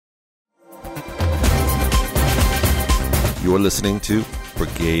You're listening to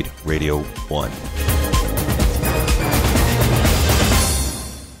Brigade Radio 1.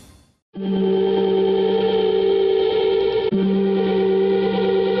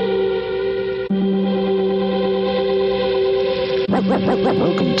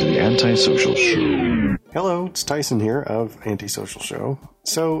 Welcome to the Antisocial Show. Hello, it's Tyson here of Antisocial Show.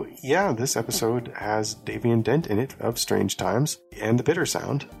 So, yeah, this episode has Davian Dent in it of Strange Times and The Bitter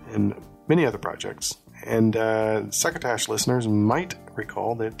Sound and many other projects. And Succotash listeners might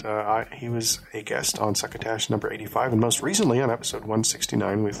recall that he was a guest on Succotash number 85 and most recently on episode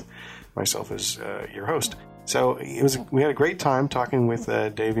 169 with myself as your host. So we had a great time talking with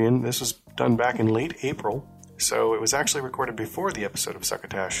Davian. This was done back in late April. So it was actually recorded before the episode of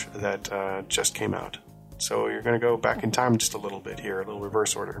Succotash that just came out. So you're going to go back in time just a little bit here, a little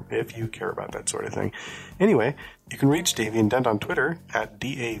reverse order, if you care about that sort of thing. Anyway, you can reach Davian Dent on Twitter at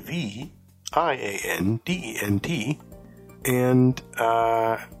DAVIANDENT. And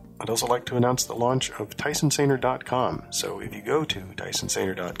I'd also like to announce the launch of TysonSaner.com. So if you go to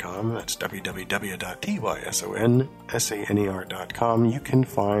TysonSaner.com, that's www.TysonSaner.com, you can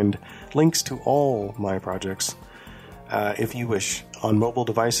find links to all my projects. If you wish. On mobile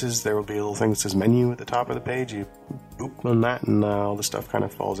devices, there will be a little thing that says menu at the top of the page. You boop on that and all the stuff kind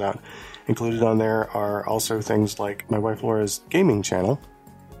of falls out. Included on there are also things like my wife Laura's gaming channel,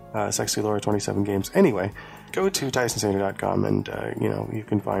 Sexy Laura 27 Games. Anyway, go to TysonSaner.com and, you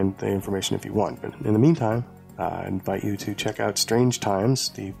can find the information if you want. But in the meantime, I invite you to check out Strange Times,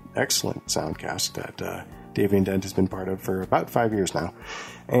 the excellent soundcast that Davian Dent has been part of for about 5 years now.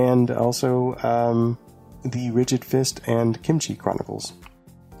 And also the Rigid Fist and Kimchi Chronicles.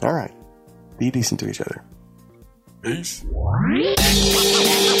 All right. Be decent to each other. Peace. They're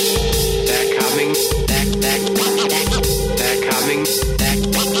coming. They're coming. They're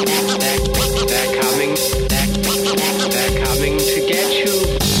coming. They're coming to get you.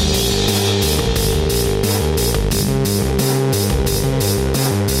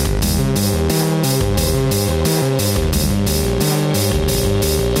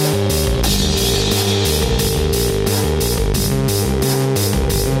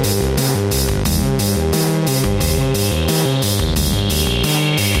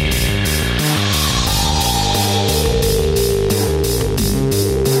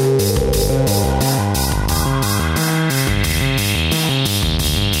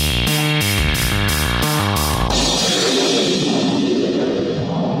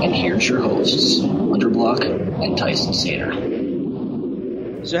 Tyson Saner.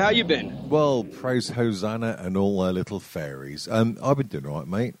 So how you been? Well, praise Hosanna and all our little fairies. I've been doing all right,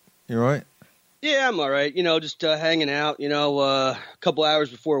 mate. You all right? Yeah, I'm all right. Just hanging out, a couple hours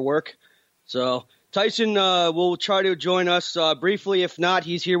before work. So Tyson will try to join us briefly. If not,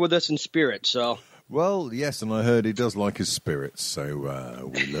 he's here with us in spirit. So. Well, yes, and I heard he does like his spirits. So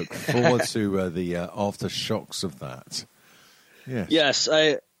we look forward to the aftershocks of that. Yes. Yes,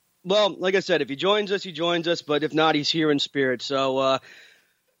 Well, like I said, if he joins us, he joins us. But if not, he's here in spirit. So,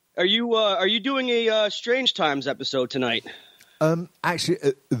 are you doing a Strange Times episode tonight?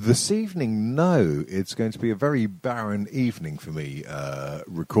 Actually, this evening, no. It's going to be a very barren evening for me,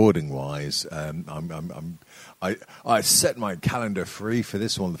 recording-wise. I set my calendar free for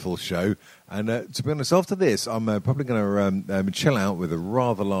this wonderful show, and to be honest, after this, I'm probably going to chill out with a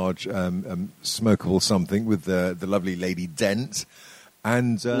rather large smokable something with the lovely Lady Dent.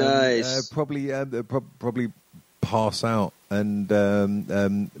 And nice. probably pass out and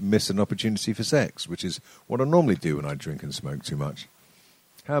miss an opportunity for sex, which is what I normally do when I drink and smoke too much.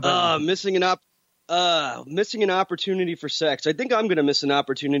 How about missing an opportunity for sex? I think I'm going to miss an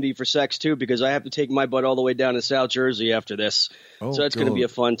opportunity for sex too, because I have to take my butt all the way down to South Jersey after this. So that's going to be a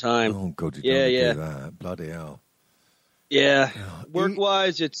fun time. Oh God, you don't do that. Bloody hell. Yeah,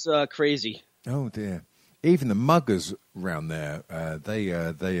 work-wise, it's crazy. Oh dear. Even the muggers around there,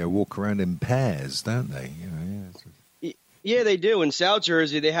 they walk around in pairs, don't they? Yeah, they do. In South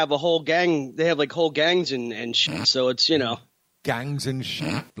Jersey, they have a whole gang. They have like whole gangs and shit. So it's gangs and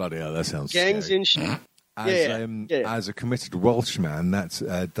shit. Bloody hell, that sounds gangs scary. and shit. As a committed Welshman,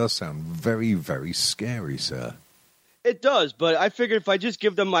 that does sound very, very scary, sir. It does, but I figured if I just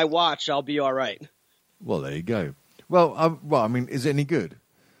give them my watch, I'll be all right. Well, there you go. Well, is it any good?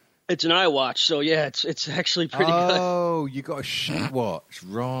 It's an iWatch, so yeah, it's actually pretty good. Oh, you got a shit watch,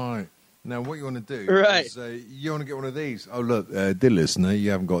 right? Now, what you want to do right. is you want to get one of these. Oh, look, dear listener,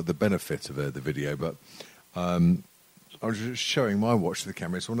 you haven't got the benefit of the video, but I was just showing my watch to the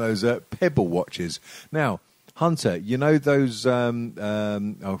camera. It's one of those Pebble watches. Now, Hunter, you know those, what are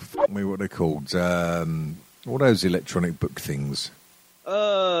they called? What are those electronic book things?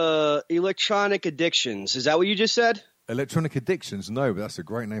 Electronic addictions. Is that what you just said? Electronic Addictions? No, but that's a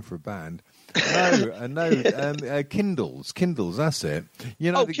great name for a band. No, Kindles. That's it.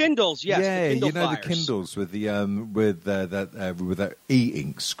 You know, Kindles. Yes, yeah, the Kindle you know Fires. the Kindles with the with that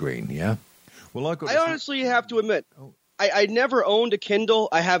e-ink screen. Yeah. Well, I honestly have to admit, I never owned a Kindle.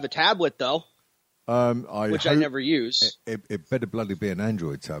 I have a tablet though, which I never use. It better bloody be an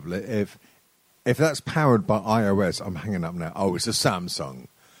Android tablet. If that's powered by iOS, I'm hanging up now. Oh, it's a Samsung.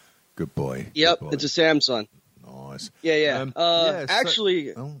 Good boy. Yep, good boy. It's a Samsung. Nice. Yeah.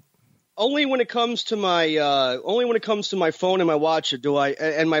 Actually, only when it comes to my phone and my watch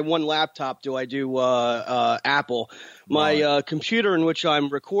and my one laptop do I do Apple. My computer in which I'm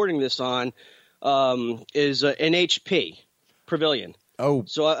recording this on is an HP Pavilion. Oh,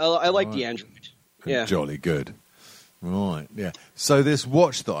 so I like the Android. Yeah, jolly good. Right. Yeah. So this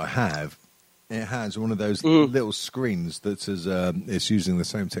watch that I have, it has one of those little screens that is it's using the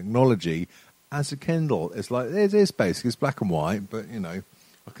same technology as a Kindle. It's like it's basic. It's black and white, but you know,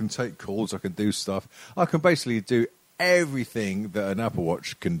 I can take calls. I can do stuff. I can basically do everything that an Apple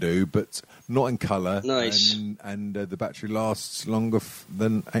Watch can do, but not in color. Nice. And the battery lasts longer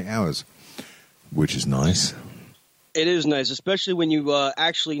than 8 hours, which is nice. It is nice, especially when you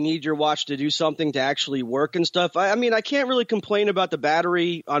actually need your watch to do something to actually work and stuff. I mean, I can't really complain about the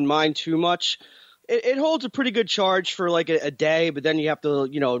battery on mine too much. It holds a pretty good charge for like a day, but then you have to,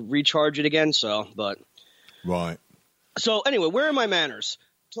 recharge it again. Right. So anyway, where are my manners?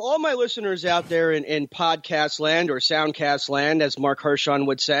 To all my listeners out there in podcast land or soundcast land, as Mark Hershon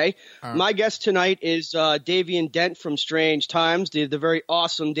would say, my guest tonight is Davian Dent from Strange Times, the very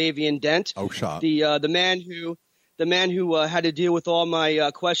awesome Davian Dent. Oh, shut up. The man who had to deal with all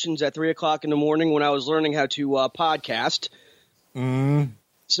my questions at 3 o'clock in the morning when I was learning how to podcast.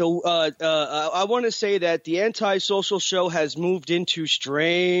 So I want to say that the Antisocial Show has moved into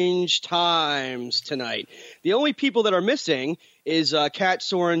strange times tonight. The only people that are missing is Kat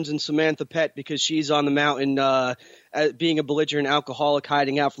Sorens and Samantha Pett, because she's on the mountain being a belligerent alcoholic,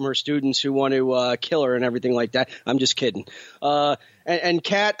 hiding out from her students who want to kill her and everything like that. I'm just kidding. And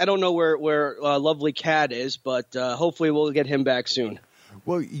Kat, I don't know where lovely Kat is, but hopefully we'll get him back soon.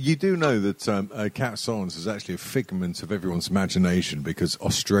 Well, you do know that Kat Sorens is actually a figment of everyone's imagination because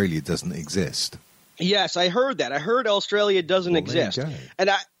Australia doesn't exist. Yes, I heard that. I heard Australia doesn't exist.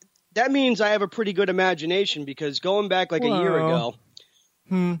 And that means I have a pretty good imagination, because going back like a year ago.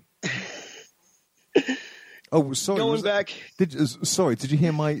 Oh, sorry. Going back. Did you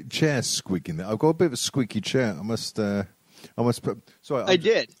hear my chair squeaking there? I've got a bit of a squeaky chair. I must put. Sorry, I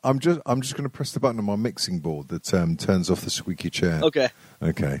did. I'm just going to press the button on my mixing board that turns off the squeaky chair.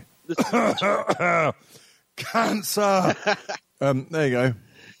 Okay. Cancer. There you go.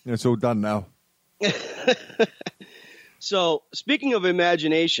 It's all done now. So, speaking of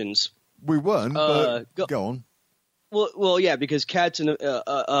imaginations, we weren't. But go on. Well, yeah, because Kat's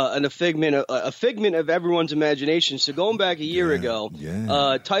a figment of everyone's imagination. So going back a year ago,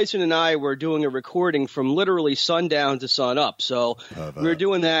 Tyson and I were doing a recording from literally sundown to sun up. So we were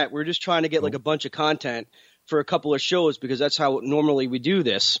doing that. We are just trying to get like a bunch of content for a couple of shows, because that's how normally we do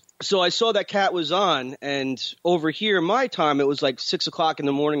this. So I saw that Kat was on, and over here, my time, it was like 6 o'clock in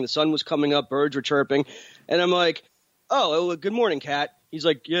the morning. The sun was coming up, birds were chirping, and I'm like, "Oh, good morning, Kat." He's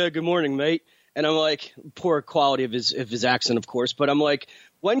like, "Yeah, good morning, mate." And I'm like, poor quality of his accent, of course. But I'm like,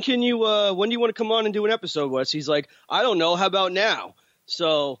 when do you want to come on and do an episode with us? He's like, I don't know. How about now?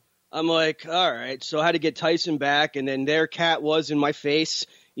 So I'm like, all right. So I had to get Tyson back. And then there Kat was in my face,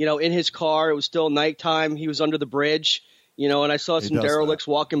 in his car. It was still nighttime. He was under the bridge, and I saw some derelicts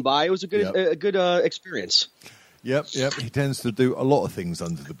walking by. It was a good experience. Yep. He tends to do a lot of things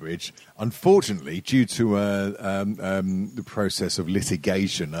under the bridge. Unfortunately, due to the process of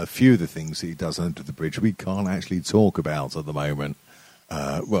litigation, a few of the things he does under the bridge we can't actually talk about at the moment.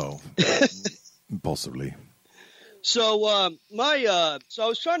 Possibly. So I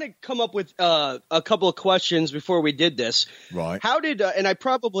was trying to come up with a couple of questions before we did this. Right. How did and I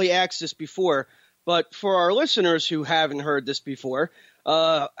probably asked this before, but for our listeners who haven't heard this before,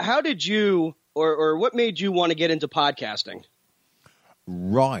 how did you or what made you want to get into podcasting?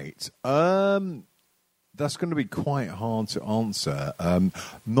 Right. That's going to be quite hard to answer.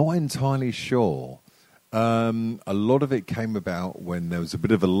 Not entirely sure. A lot of it came about when there was a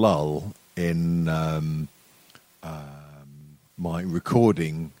bit of a lull in my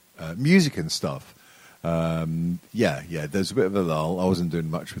recording music and stuff. There's a bit of a lull. I wasn't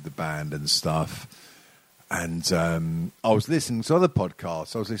doing much with the band and stuff. And I was listening to other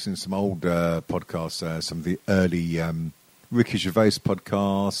podcasts. I was listening to some old podcasts, some of the early Ricky Gervais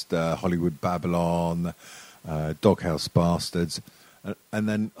podcast, Hollywood Babylon, Doghouse Bastards. And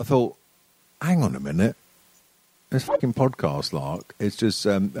then I thought, hang on a minute. It's fucking podcast, Lark. It's just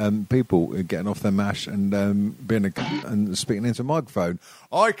people getting off their mash and being and speaking into a microphone.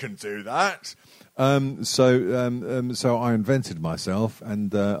 I can do that. So I invented myself,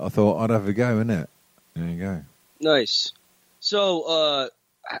 and I thought I'd have a go, innit? There you go. Nice. So,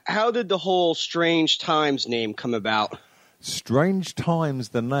 how did the whole Strange Times name come about? Strange Times,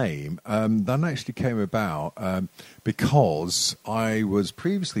 the name, that actually came about because I was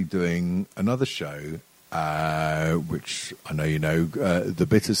previously doing another show, which I know you know, The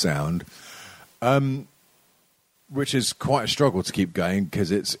Bitter Sound, which is quite a struggle to keep going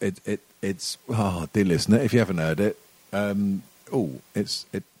because it's dear listener, if you haven't heard it,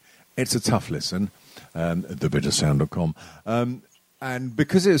 it's a tough listen, thebittersound.com. And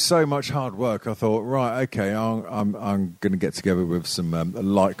because it was so much hard work, I thought, right, okay, I'm going to get together with some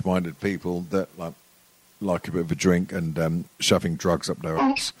like-minded people that like a bit of a drink and shoving drugs up their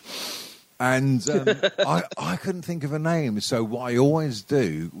ass. And I couldn't think of a name. So what I always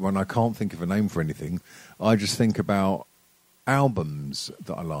do when I can't think of a name for anything, I just think about albums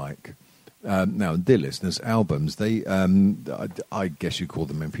that I like. Now, dear listeners, albums, they I guess you call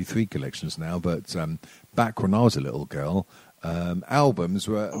them MP3 collections now, but back when I was a little girl, albums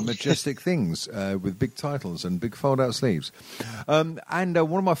were majestic things with big titles and big fold-out sleeves. And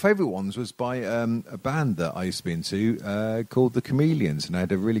one of my favourite ones was by a band that I used to be into called The Chameleons, and they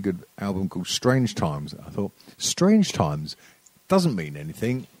had a really good album called Strange Times. I thought, Strange Times doesn't mean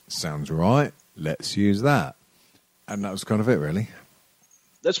anything, sounds right, let's use that. And that was kind of it, really.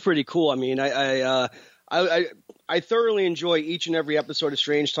 That's pretty cool. I mean, I thoroughly enjoy each and every episode of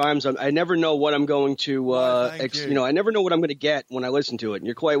Strange Times. I never know what I'm going to, I never know what I'm going to get when I listen to it. And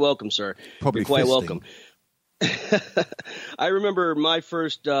you're quite welcome, sir. Probably you're quite fisting. Welcome. I remember my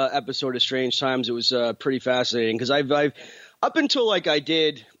first episode of Strange Times. It was pretty fascinating because I've up until like I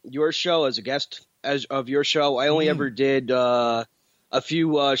did your show as a guest of your show, I only ever did a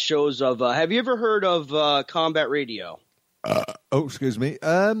few shows of. Have you ever heard of Combat Radio? Excuse me.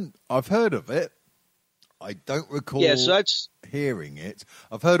 I've heard of it. I don't recall hearing it.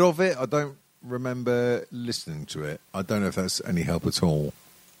 I've heard of it. I don't remember listening to it. I don't know if that's any help at all.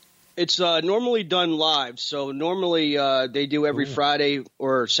 It's normally done live. So normally they do every Friday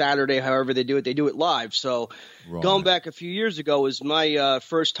or Saturday, however they do it. They do it live. So going back a few years ago was my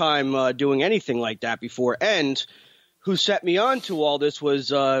first time doing anything like that before. And who set me on to all this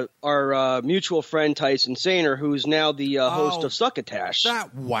was our mutual friend Tyson Sainer, who's now the host of Succotash.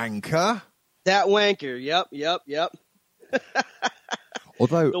 That wanker. That wanker, yep.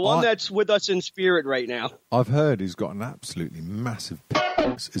 Although the one that's with us in spirit right now. I've heard he's got an absolutely massive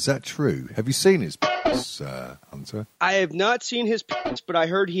penis. Is that true? Have you seen his penis, Hunter? I have not seen his penis, but I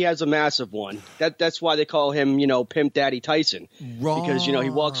heard he has a massive one. That's why they call him, Pimp Daddy Tyson. Right. Because, he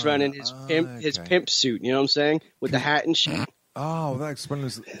walks around in his pimp suit, you know what I'm saying? With the hat and shit. Oh, that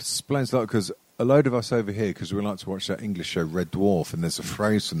explains a lot, because a load of us over here, because we like to watch that English show Red Dwarf, and there's a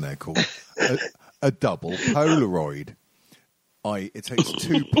phrase from there called a double Polaroid. It takes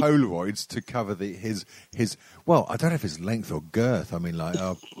two Polaroids to cover his. Well, I don't know if it's length or girth. I mean, like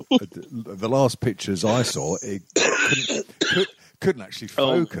the last pictures I saw, it couldn't actually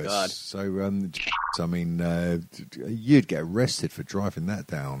focus. Oh, God. So, I mean, you'd get arrested for driving that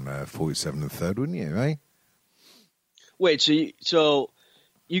down 47 and 3rd, wouldn't you? Eh? Wait, so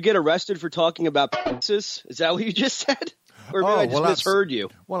you get arrested for talking about penises? Is that what you just said? Or maybe I just misheard you?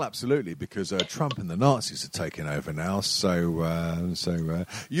 Well, absolutely, because Trump and the Nazis are taking over now. So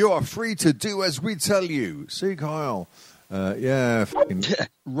you are free to do as we tell you. See, Kyle. Fucking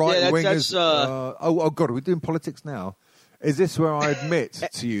right-wingers. Oh, God, are we doing politics now? Is this where I admit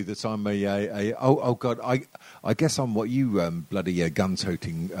to you that I'm I guess I'm what you bloody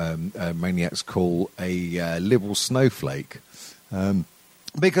gun-toting maniacs call a liberal snowflake.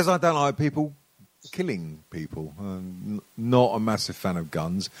 Because I don't like people killing people. Not a massive fan of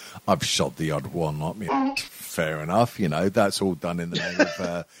guns. I've shot the odd one, not me. Fair enough, that's all done in the name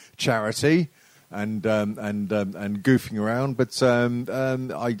of charity and goofing around. But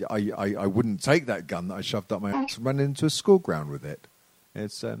I wouldn't take that gun that I shoved up my ass and run into a school ground with it.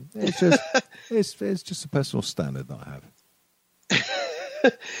 It's just a personal standard that I have.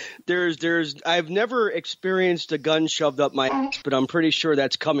 I've never experienced a gun shoved up my ass, but I'm pretty sure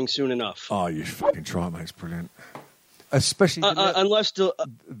that's coming soon enough. Oh, you fucking try it, mate. It's brilliant. Especially unless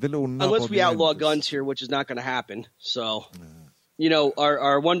we outlaw end. guns here, which is not going to happen. So,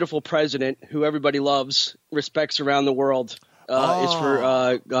 our wonderful president, who everybody loves, respects around the world, is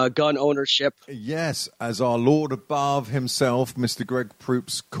for gun ownership. Yes, as our Lord above himself, Mr. Greg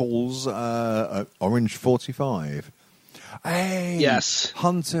Proops, calls Orange 45. Hey, Yes.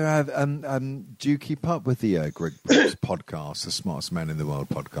 Hunter, do you keep up with the Greg Proops podcast, the Smartest Man in the World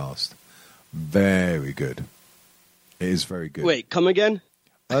podcast? Very good. It is very good. Wait, come again?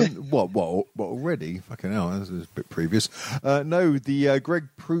 What already? Fucking hell, this is a bit previous. No, the Greg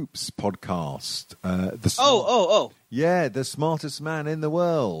Proops podcast. Yeah, the Smartest Man in the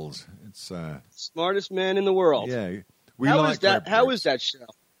World. It's Smartest Man in the World. Yeah. How is that show?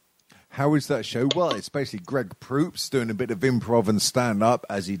 How is that show? Well, it's basically Greg Proops doing a bit of improv and stand-up,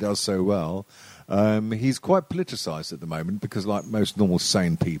 as he does so well. He's quite politicised at the moment because, like most normal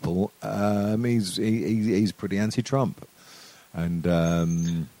sane people, he's pretty anti-Trump.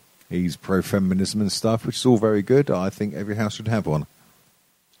 And he's pro-feminism and stuff, which is all very good. I think every house should have one.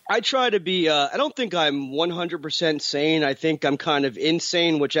 I try to be I don't think I'm 100% sane. I think I'm kind of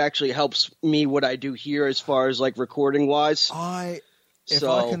insane, which actually helps me what I do here as far as like recording wise. If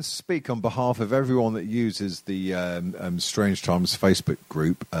I can speak on behalf of everyone that uses the Strange Times Facebook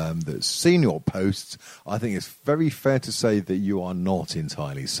group that's seen your posts, I think it's very fair to say that you are not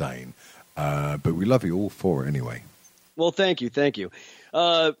entirely sane. But we love you all for it anyway. Well, thank you. To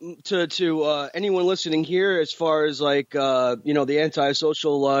anyone listening here, as far as like the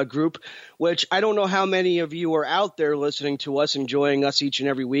antisocial group, which I don't know how many of you are out there listening to us, enjoying us each and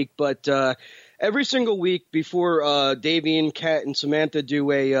every week, but every single week before Davian, Kat, and Samantha do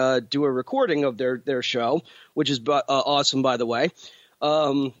a recording of their show, which is awesome, by the way.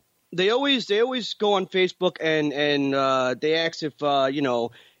 They always go on Facebook and they ask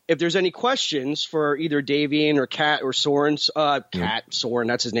if there's any questions for either Davian or Kat or Soren,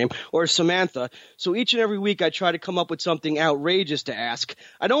 that's his name, or Samantha. So each and every week I try to come up with something outrageous to ask.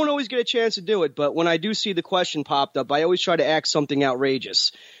 I don't always get a chance to do it, but when I do see the question popped up, I always try to ask something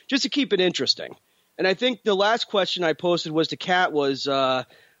outrageous just to keep it interesting. And I think the last question I posted was to Kat was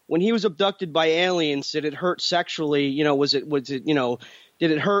when he was abducted by aliens, did it hurt sexually?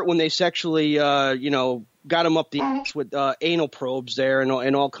 Did it hurt when they sexually, got him up the ass with anal probes there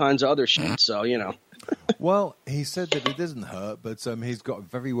and all kinds of other shit? So, Well, he said that it doesn't hurt, but he's got a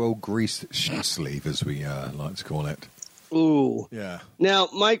very well greased shit sleeve, as we like to call it. Ooh. Yeah. Now,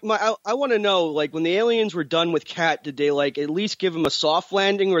 Mike, I want to know, like, when the aliens were done with Kat, did they, like, at least give him a soft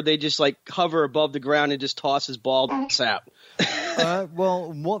landing, or they just, like, hover above the ground and just toss his bald ass out?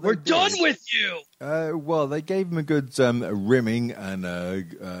 We're done with you. Well, they gave him a good rimming and a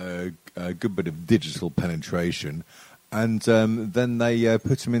good bit of digital penetration, and then they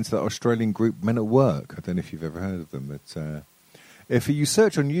put him into that Australian group Men at Work. I don't know if you've ever heard of them, but if you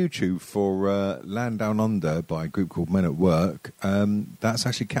search on YouTube for Land Down Under by a group called Men at Work, that's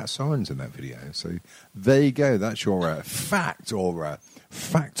actually Kat Sorens in that video. So there you go. That's your fact or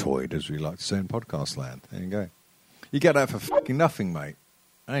factoid, as we like to say in podcast land. There you go. You get that for fucking nothing, mate.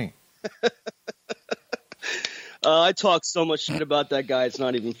 Hey. I talk so much shit about that guy, it's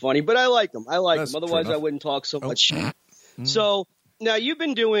not even funny. But I like him. Otherwise, I wouldn't talk so much shit. So, now you've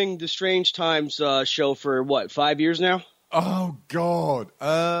been doing the Strange Times show for, what, 5 years now? Oh, God.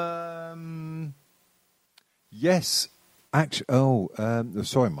 Yes. Actually,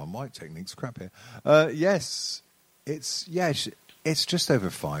 sorry, my mic technique's crap here. Yes. It's just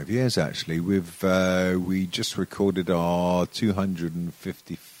over 5 years, actually. We just recorded our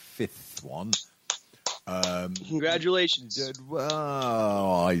 255th one. Congratulations. Well,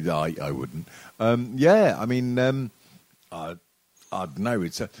 I wouldn't. Yeah, I mean, I don't know.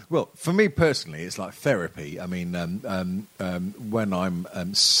 It's well, for me personally, it's like therapy. I mean, when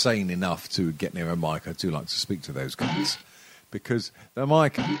I'm sane enough to get near a mic, I do like to speak to those guys because they're my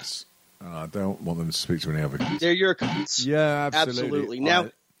cats. I don't want them to speak to any other cats. They're your cats. Yeah, absolutely. Now,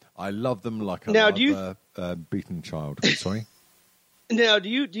 I love them like I love a beaten child. Sorry. Now, do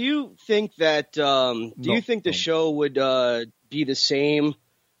you think that you think the show would be the same,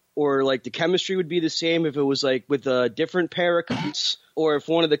 or like the chemistry would be the same if it was like with a different pair of cats, or if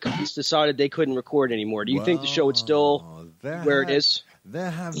one of the cats decided they couldn't record anymore? Do you think the show would still where it is? There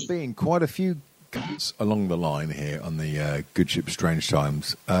have been quite a few cuts along the line here on the Good Ship Strange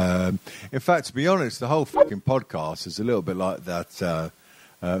Times. In fact, to be honest, the whole fucking podcast is a little bit like that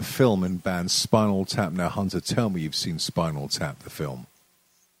film and band Spinal Tap. Now, Hunter, tell me you've seen Spinal Tap, the film.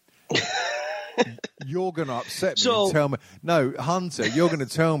 You're going to upset me and tell me... No, Hunter, you're going to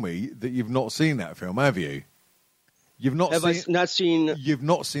tell me that you've not seen that film, have you? You've not seen... You've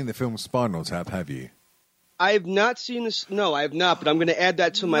not seen the film Spinal Tap, have you? I have not seen this. No, I have not, but I'm going to add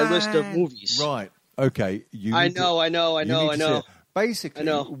that to my list of movies. Right. Okay. I know. Basically,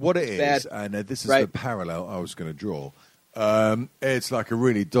 what it is, and this is the parallel I was going to draw. It's like a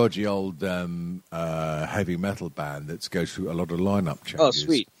really dodgy old heavy metal band that goes through a lot of lineup changes. Oh,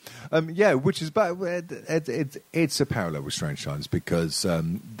 sweet. Yeah, which is it's a parallel with Strange Times because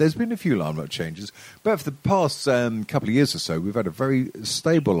there's been a few lineup changes, but for the past couple of years or so, we've had a very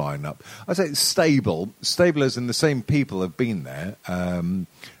stable lineup. I say stable as in the same people have been there.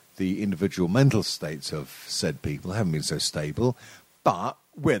 The individual mental states of said people haven't been so stable, but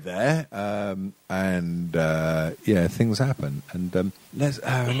we're there, and things happen. And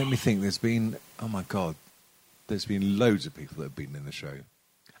let me think. There's been loads of people that have been in the show,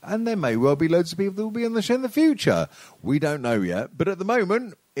 and there may well be loads of people that will be on the show in the future. We don't know yet, but at the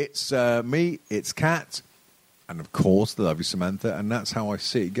moment, it's me, it's Kat, and of course the lovely Samantha, and that's how I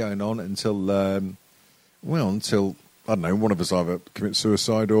see it going on until I don't know, one of us either commits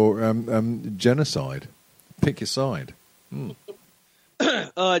suicide or genocide. Pick your side.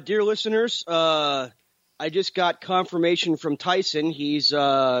 Dear listeners, I just got confirmation from Tyson. He's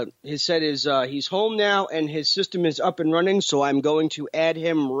home now and his system is up and running, so I'm going to add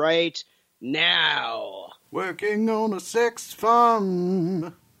him right now. Working on a sex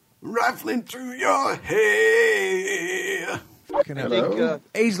farm, rifling through your hair.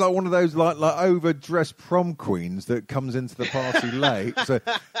 He's like one of those like overdressed prom queens that comes into the party late. So,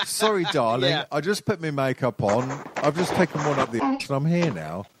 sorry, darling, Yeah. I just put my makeup on. I've just taken one up the and I'm here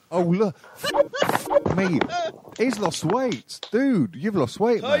now. Oh, look. Me. He's lost weight. Dude, you've lost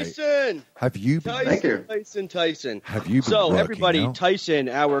weight, mate. Tyson! Have you been... Thank you. Tyson. Have you been So, working everybody, out? Tyson,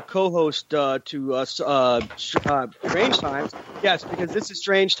 our co-host to Strange Times. Yes, because this is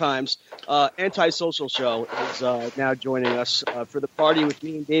Strange Times. Antisocial Show is now joining us for the party with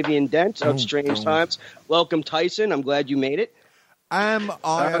me and Davian Dent of Strange Times. Welcome, Tyson. I'm glad you made it. Am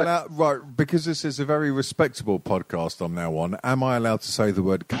I allowed... Right, because this is a very respectable podcast I'm now on, am I allowed to say the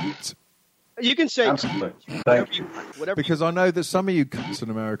word cunt? You can say Absolutely. whatever you want. Whatever Because I know that some of you cunts in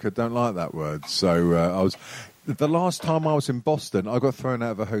America don't like that word. So the last time I was in Boston, I got thrown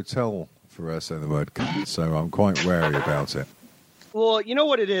out of a hotel for saying the word cunt. So I'm quite wary about it. Well, you know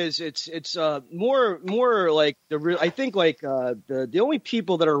what it is. It's more like I think like the only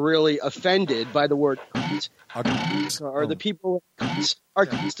people that are really offended by the word cunt are the people that are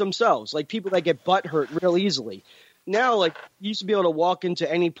cunts themselves, like people that get butt hurt real easily. Now, like, you used to be able to walk into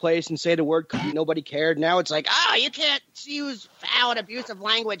any place and say the word cunt, nobody cared. Now it's like, oh, you can't use foul and abusive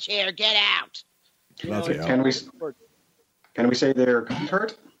language here. Get out. Bloody hell. Can we say they're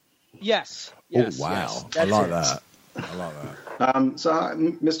hurt? Yes. Oh, wow. I like that. So,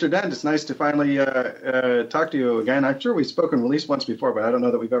 Mr. Dent, it's nice to finally talk to you again. I'm sure we've spoken at least once before, but I don't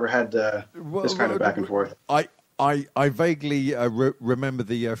know that we've ever had this kind of back and forth. I vaguely remember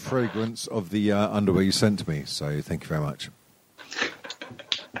the fragrance of the underwear you sent to me, so thank you very much.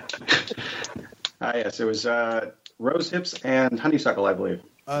 Yes, it was rose hips and honeysuckle, I believe.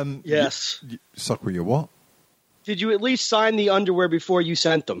 Yes. Suckle your what? Did you at least sign the underwear before you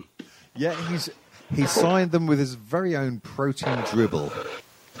sent them? Yeah, he signed them with his very own protein dribble,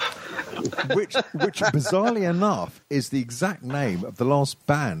 which bizarrely enough is the exact name of the last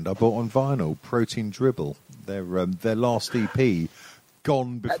band I bought on vinyl, Protein Dribble. Their last EP,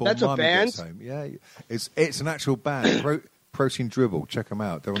 gone before That's a Mum band? gets home. Yeah, it's an actual band. Protein Dribble, check them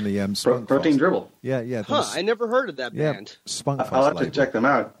out. They're on the Spunk Protein Fest. Dribble. Yeah. Huh, I never heard of that Yeah, band. Spunk Fest I'll have to label. check them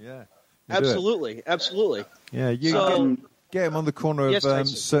out. Yeah, you do it. Absolutely. Yeah, you So- get them on the corner of Yes,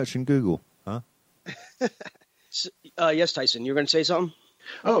 Tyson. search and Google, huh? Yes, Tyson, you're going to say something?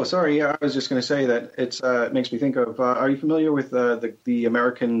 Oh, sorry. Yeah, I was just going to say that it makes me think of. Are you familiar with the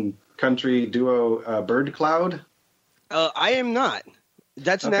American country duo Bird Cloud? I am not.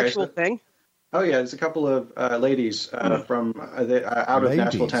 That's an Okay, actual thing? Oh yeah, there's a couple of ladies from out of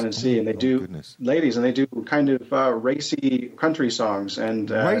Nashville, Tennessee, and they do ladies, and they do kind of racy country songs, and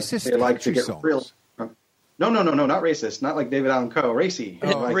Racist they like to country get songs? real. No, not racist, not like David Allan Coe, racy.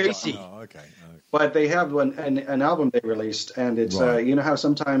 Like, Racy. Oh, okay. But they have an album they released, and it's Right. you know how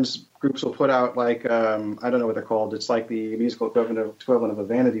sometimes groups will put out like I don't know what they're called. It's like the musical equivalent of a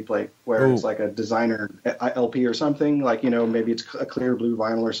vanity plate, where it's like a designer LP or something. Like maybe it's a clear blue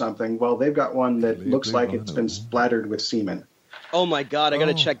vinyl or something. Well, they've got one that Clear looks blue like it's been vinyl. splattered with semen. Oh, my God. I got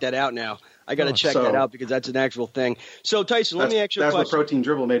to check that out now. I got to check that out because that's an actual thing. So, Tyson, let me ask you a That's what question. Protein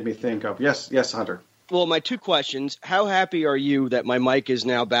Dribble made me think of. Yes, Hunter. Well, my two questions. How happy are you that my mic is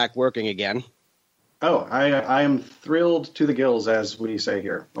now back working again? Oh, I am thrilled to the gills, as we say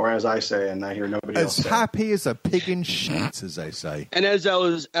here, or as I say, and I hear nobody else As say. happy as a pig in shit, as they say. And as I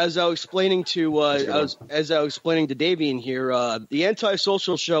was explaining to Davian here, the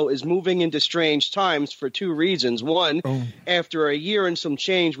Antisocial Show is moving into strange times for two reasons. One, after a year and some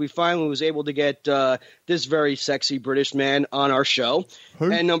change, we finally was able to get this very sexy British man on our show.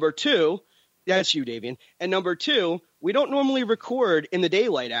 Who? And number two, that's you, Davian. And number two, we don't normally record in the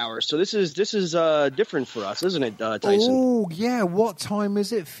daylight hours, so this is different for us, isn't it, Tyson? Oh, yeah. What time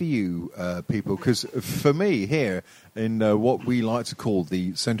is it for you, people? Because for me here, in what we like to call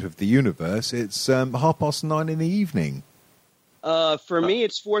the centre of the universe, it's 9:30 in the evening. For me,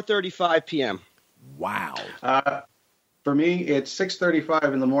 it's 4:35 p.m. Wow. For me, it's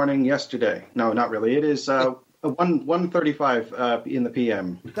 6:35 in the morning yesterday. No, not really. It is 1:35 in the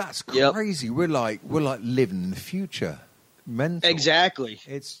PM. That's crazy. We're like living in the future. Mental. Exactly.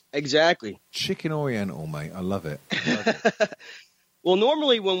 It's exactly chicken oriental, mate. I love it. Well,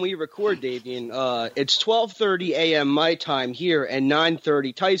 normally when we record, Davian, it's 12:30 a.m. my time here and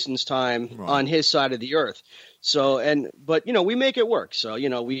 9:30 Tyson's time on his side of the earth. So, but we make it work. So,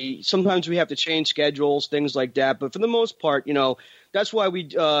 we sometimes we have to change schedules, things like that. But for the most part, that's why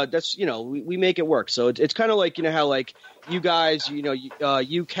we make it work. So it's kind of like how like you guys,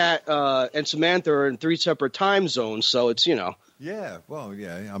 you Kat and Samantha are in three separate time zones. So it's Yeah, well,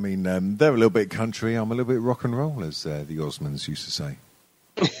 yeah. I mean, they're a little bit country. I'm a little bit rock and roll, as the Osmonds used to say.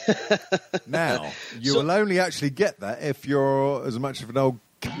 Now, you will only actually get that if you're as much of an old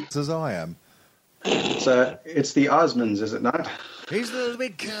c*** as I am. It's the Osmonds, is it not? He's a little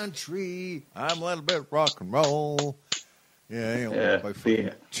bit country. I'm a little bit rock and roll. Yeah.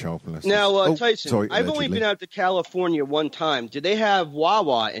 Now, Tyson, I've only been out to California one time. Do they have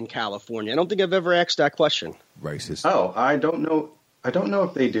Wawa in California? I don't think I've ever asked that question. Racist. Oh, I don't know. I don't know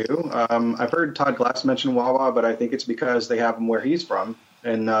if they do. I've heard Todd Glass mention Wawa, but I think it's because they have them where he's from,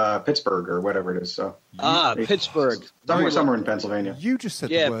 in Pittsburgh or whatever it is. So Pittsburgh, somewhere in Pennsylvania. You just said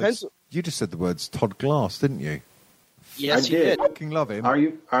the words. You just said the words Todd Glass, didn't you? Yes, I did. I fucking love him. Are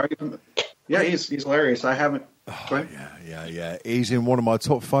you? Yeah, he's hilarious. I haven't. Oh, yeah. He's in one of my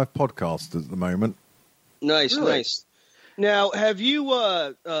top 5 podcasts at the moment. Nice, Really? nice. Now, have you,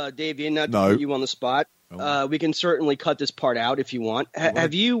 Davian, not to put you on the spot, we can certainly cut this part out if you want.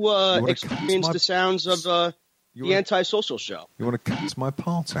 Have you experienced the sounds of the Antisocial Show? You want to cut my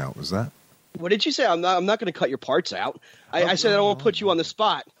part out, was that? What did you say? I'm not going to cut your parts out. I said I don't want to put you on the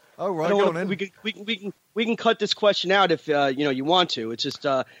spot. Oh, right, go on then. We can cut this question out if you want to. It's just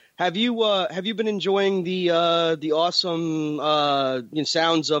have you been enjoying the awesome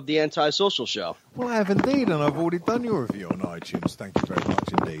sounds of the Antisocial Show? Well, I have indeed, and I've already done your review on iTunes. Thank you very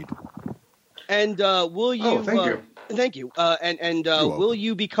much indeed. And will you? Oh, thank you. Thank you. And will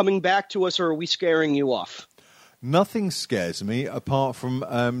you be coming back to us, or are we scaring you off? Nothing scares me apart from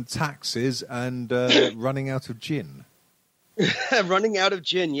taxes and running out of gin. Running out of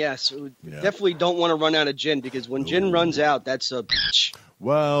gin, yes. Definitely don't want to run out of gin, because when gin runs out, that's a bitch.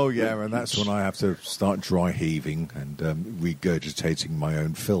 Well, yeah, and that's when I have to start dry heaving and regurgitating my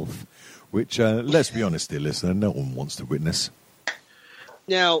own filth, which, let's be honest, dear listener, no one wants to witness.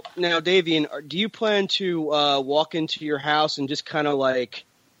 Now, Davian, do you plan to walk into your house and just kind of like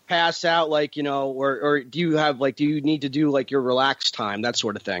pass out, like, or do you need to do like your relaxed time, that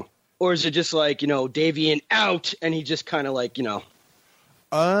sort of thing? Or is it just like, Davian out, and he just kind of like,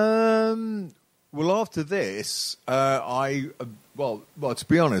 Well, after this, well, to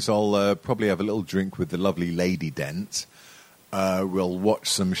be honest, I'll probably have a little drink with the lovely Lady Dent. We'll watch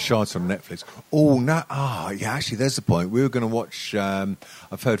some shots on Netflix. Oh, no. Yeah, actually, there's the point. We were going to watch,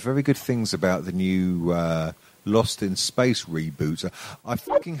 I've heard very good things about the new Lost in Space reboot. I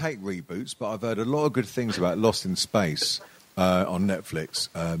fucking hate reboots, but I've heard a lot of good things about Lost in Space. On Netflix,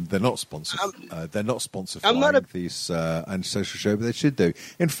 they're not sponsored. They're not sponsoring this Antisocial Show, but they should do.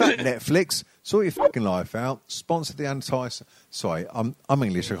 In fact, Netflix, sort your fucking life out. Sponsor the Sorry, I'm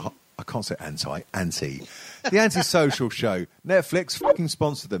English. I can't say anti. The Antisocial Show. Netflix, fucking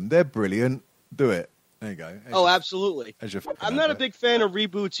sponsor them. They're brilliant. Do it. There you go. Absolutely. I'm not a big fan of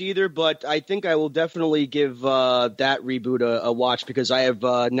reboots either, but I think I will definitely give that reboot a watch, because I have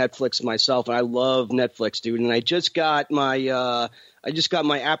Netflix myself, and I love Netflix, dude. And I just got my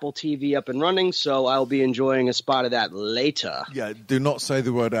Apple TV up and running, so I'll be enjoying a spot of that later. Yeah, do not say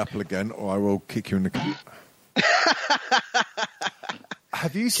the word Apple again, or I will kick you in the.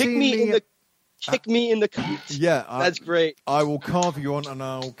 Have you seen the? Kick me in the cunt. Yeah, that's great. I will carve you on, and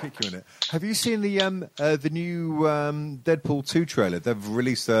I'll kick you in it. Have you seen the new Deadpool 2 trailer? They've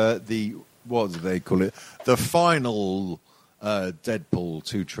released what do they call it? The final Deadpool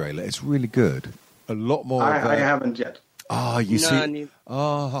 2 trailer. It's really good. a lot more. I haven't yet. You see.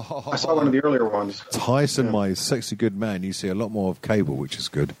 I saw one of the earlier ones. Tyson, my sexy good man. You see a lot more of Cable, which is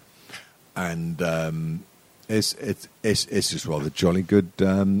good, and it's just rather jolly good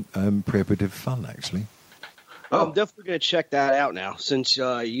pre-operative fun, actually. I'm definitely going to check that out now, since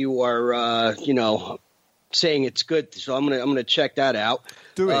you are, saying it's good. So I'm gonna check that out.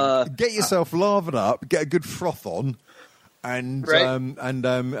 Do it. Get yourself lathered up. Get a good froth on. And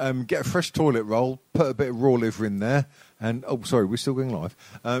get a fresh toilet roll. Put a bit of raw liver in there, and we're still going live.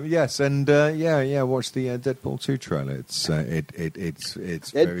 Yes, and watch the Deadpool 2 trailer. It's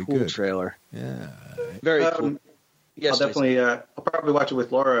Deadpool very good trailer. Yeah, very cool. Yes, I'll probably watch it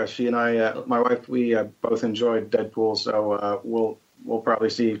with Laura. She and I, my wife, we both enjoyed Deadpool, so we'll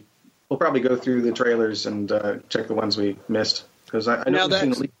probably go through the trailers and check the ones we missed, because I know we've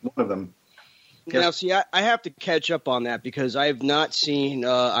seen at least one of them. Now, Yes. see, I have to catch up on that, because I have not seen.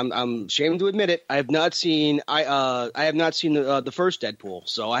 I'm ashamed to admit it. I have not seen. I have not seen the first Deadpool,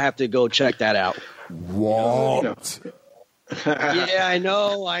 so I have to go check that out. What? Yeah, I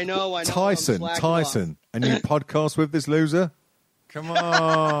know. Tyson, and you podcast with this loser? Come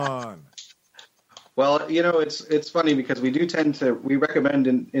on. Well, it's funny, because we do tend to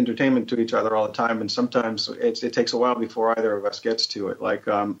recommend entertainment to each other all the time, and sometimes it takes a while before either of us gets to it. Like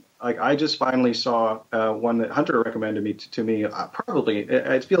I just finally saw one that Hunter recommended to me. Probably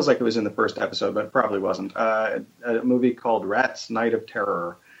it feels like it was in the first episode, but it probably wasn't. A movie called Rat's Night of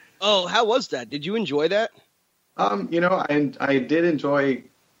Terror. Oh, how was that? Did you enjoy that? I did enjoy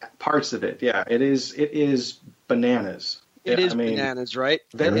parts of it. Yeah, it is bananas. It is bananas, right?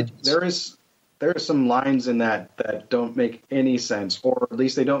 There are some lines in that don't make any sense, or at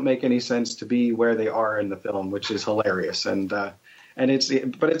least they don't make any sense to be where they are in the film, which is hilarious. And it's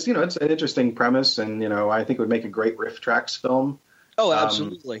an interesting premise, and I think it would make a great Riff Tracks film. Oh,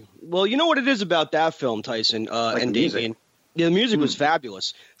 absolutely. Well, you know what it is about that film, Tyson and Damien. Yeah, the music was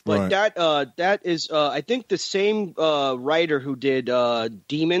fabulous, but that is I think the same writer who did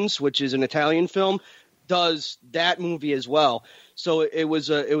Demons, which is an Italian film, does that movie as well. So it was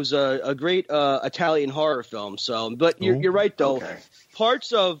a great Italian horror film. So, but you're right though. Okay.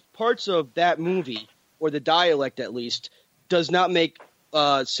 Parts of that movie, or the dialect at least, does not make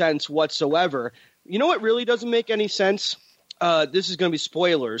sense whatsoever. You know what really doesn't make any sense? This is going to be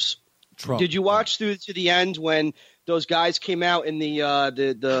spoilers. Trump. Did you watch through to the end when those guys came out in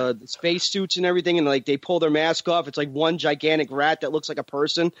the space suits and everything, and like they pull their mask off? It's like one gigantic rat that looks like a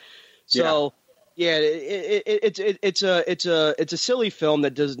person. So. Yeah, it's a silly film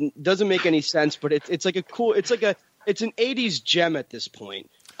that doesn't make any sense, but it's like it's an 80s gem at this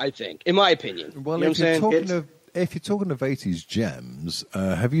point, I think, in my opinion. Well, you know if you're talking of 80s gems,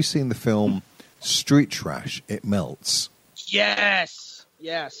 have you seen the film Street Trash? It Melts. Yes.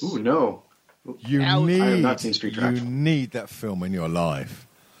 Ooh, no. I have not seen Street Trash. You need that film in your life.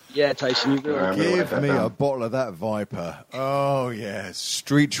 Yeah, Tyson, you really Give me a bottle of that Viper. Oh yes,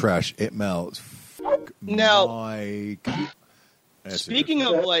 Street Trash. It Melts. Now, speaking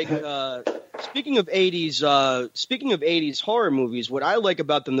of 80s horror movies, what I like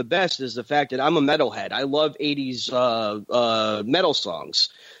about them the best is the fact that I'm a metalhead. I love 80s metal songs.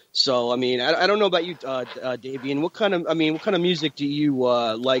 So, I mean, I don't know about you, Davian. What kind of music do you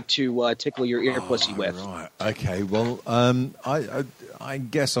like to tickle your ear pussy with? Right. Okay. Well, I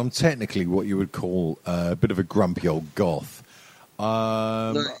guess I'm technically what you would call a bit of a grumpy old goth.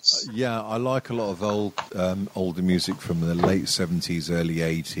 Nice. Yeah, I like a lot of older music from the late 70s, early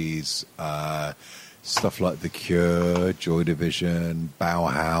 80s. Stuff like The Cure, Joy Division,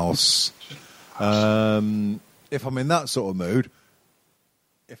 Bauhaus. If I'm in that sort of mood,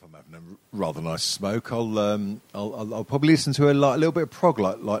 if I'm having a rather nice smoke, I'll probably listen to a little bit of prog,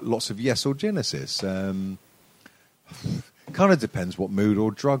 like lots of Yes or Genesis. Kind of depends what mood or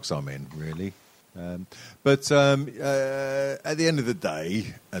drugs I'm in, really. But at the end of the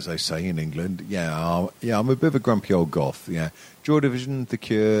day, as they say in England, I'm a bit of a grumpy old goth. Yeah, Joy Division, The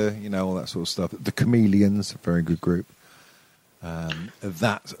Cure, all that sort of stuff. The Chameleons, a very good group.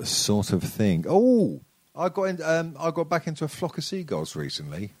 That sort of thing. Oh, I got back into A Flock of Seagulls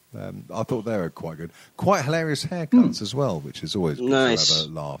recently. I thought they were quite good. Quite hilarious haircuts as well, which is always good nice to have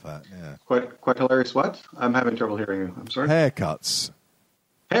a laugh at. Yeah, quite hilarious. What? I'm having trouble hearing you. I'm sorry. Haircuts.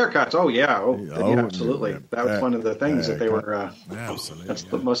 Haircuts. Oh yeah. Yeah, absolutely. That was one of the things that they were. Absolutely. That's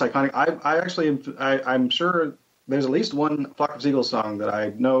the most iconic. I'm sure there's at least one Flock of Seagulls song that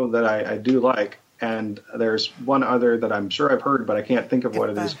I know that I do like, and there's one other that I'm sure I've heard, but I can't think of what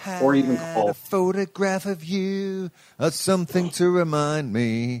it is or even call. A photograph of you, something to remind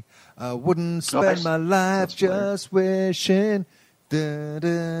me. I wouldn't spend my life just wishing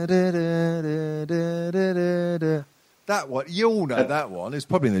That one, you all know that one. It's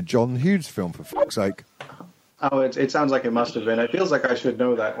probably in the John Hughes film, for fuck's sake. Oh, it sounds like it must have been. It feels like I should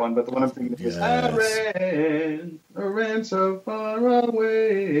know that one, but the one I'm thinking is I ran so far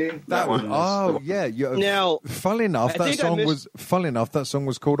away. That one. Oh, yeah. Now, funnily enough, that song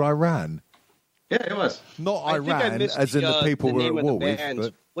was called Iran. Yeah, it was. Not Iran, as in the people we're at war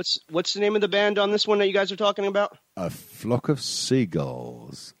with. What's the name of the band on this one that you guys are talking about? A Flock of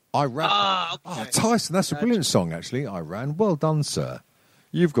Seagulls. Iran. Okay. Tyson, that's a brilliant song, actually. Iran. Well done, sir.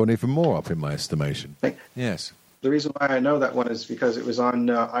 You've gone even more up in my estimation. Yes. The reason why I know that one is because it was on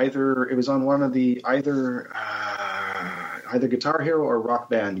either Guitar Hero or Rock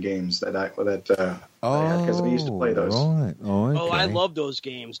Band games because I used to play those. Right. Oh, okay. Oh, I love those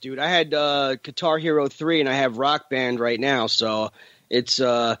games, dude. I had Guitar Hero 3 and I have Rock Band right now, so it's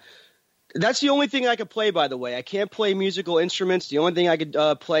that's the only thing I could play, by the way. I can't play musical instruments. The only thing I could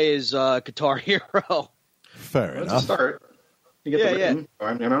play is Guitar Hero. Fair enough. That's a start. You get the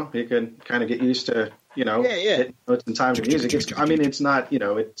rhythm, you can kind of get used to, hitting notes in time to music. It's not,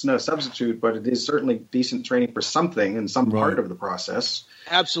 it's no substitute, but it is certainly decent training for something in some part of the process.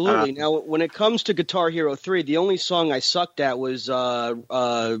 Absolutely. Now, when it comes to Guitar Hero 3, the only song I sucked at was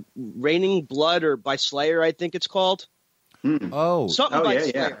Raining Blood or by Slayer, I think it's called. Oh. Something by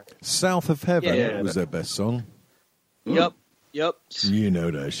Slayer. South of Heaven was their best song. Yep. You know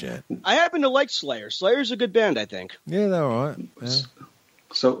that shit. I happen to like Slayer. Slayer's a good band, I think. Yeah, they're all right. Yeah.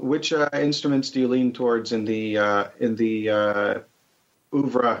 So, which instruments do you lean towards in the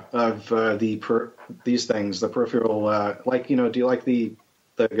oeuvre of these things? The peripheral, do you like the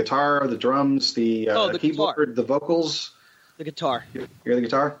guitar, the drums, the keyboard, guitar. The vocals? The guitar. You're the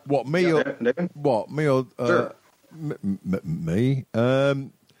guitar. What me or Sure. Me?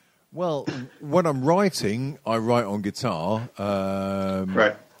 Well, when I'm writing, I write on guitar.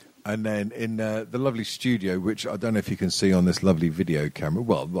 Right. And then in the lovely studio, which I don't know if you can see on this lovely video camera.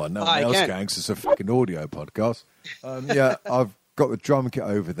 Well, no one else can because it's a fucking audio podcast. I've got the drum kit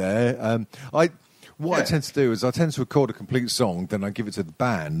over there. I tend to do is I tend to record a complete song, then I give it to the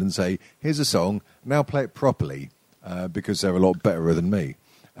band and say, here's a song, now play it properly, because they're a lot better than me.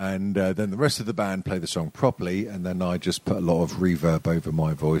 And then the rest of the band play the song properly, and then I just put a lot of reverb over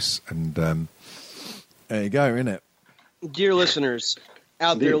my voice, and there you go, innit? Dear listeners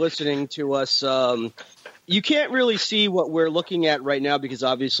out there listening to us, you can't really see what we're looking at right now because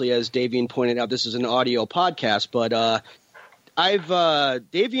obviously, as Davian pointed out, this is an audio podcast, but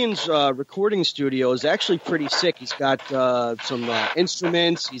Davian's recording studio is actually pretty sick. He's got some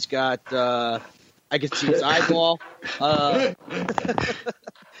instruments. He's got, I can see his eyeball.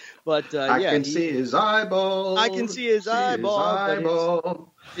 But I can see his eyeball. I can see his eyeball.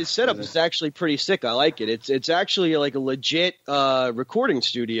 His setup is actually pretty sick. I like it. It's actually like a legit recording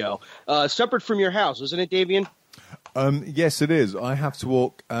studio, separate from your house, isn't it, Davian? Yes, it is. I have to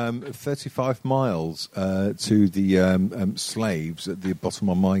walk 35 miles to the slaves at the bottom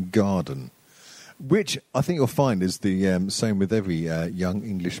of my garden, which I think you'll find is the same with every young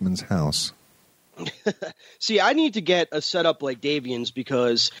Englishman's house. See, I need to get a setup like Davian's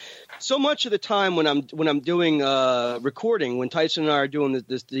because so much of the time when I'm doing recording, when Tyson and I are doing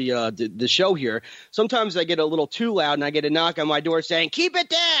the show here, sometimes I get a little too loud and I get a knock on my door saying, "Keep it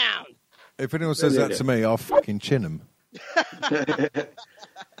down." If anyone says that to me, I'll fucking chin him.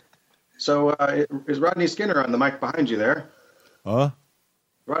 So is Rodney Skinner on the mic behind you there? Huh?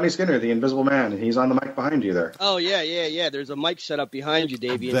 Rodney Skinner, the Invisible Man, he's on the mic behind you there. Oh, yeah. There's a mic set up behind you,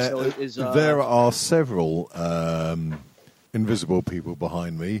 Davian. There are several invisible people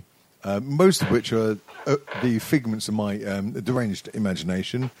behind me, most of which are the figments of my deranged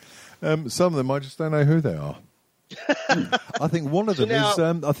imagination. Some of them I just don't know who they are. I think one of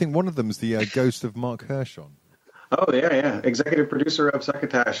them is the ghost of Mark Hershon. Oh, yeah. Executive producer of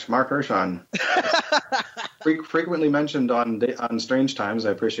Succotash, Mark Hershon. Frequently mentioned on Strange Times.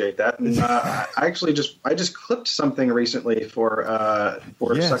 I appreciate that. And I just clipped something recently for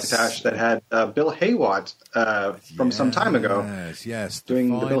Succotash that had Bill Haywatt from some time ago. Yes.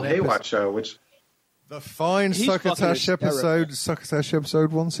 Doing the Bill Haywatt show, which... The fine Succotash episode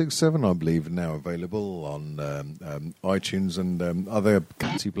 167, I believe, now available on iTunes and other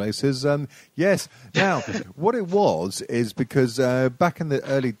cutty places. Yes. Now, what it was is because back in the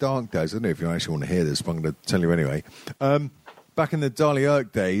early dark days, I don't know if you actually want to hear this, but I'm going to tell you anyway. Back in the Darlie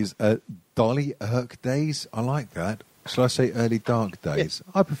Irk days, I like that. Shall I say early dark days?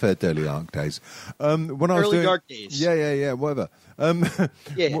 Yeah. I prefer early dark days. When I was doing dark days. Yeah, whatever. When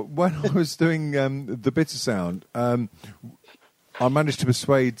I was doing the Bitter Sound, I managed to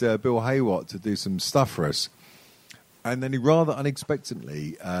persuade Bill Haywatt to do some stuff for us. And then he rather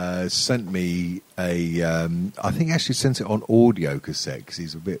unexpectedly sent me I think he actually sent it on audio cassette because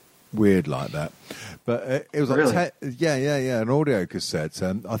he's a bit weird like that. But it was like, Really? an audio cassette.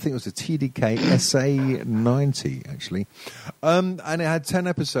 I think it was a TDK SA90, actually. And it had 10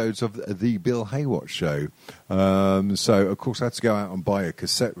 episodes of the Bill Haywatch Show. So, of course, I had to go out and buy a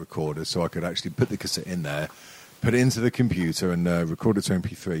cassette recorder so I could actually put the cassette in there, put it into the computer and record it to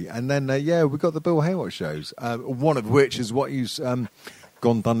MP3. And then, we got the Bill Haywatch shows, one of which is what you've gone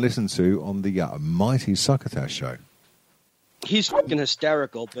and listened to on the Mighty Succotash show. He's fucking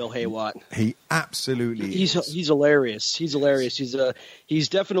hysterical, Bill Haywatt. He absolutely is. He's hilarious. He's hilarious. He's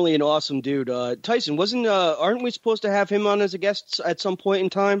definitely an awesome dude. Tyson, aren't we supposed to have him on as a guest at some point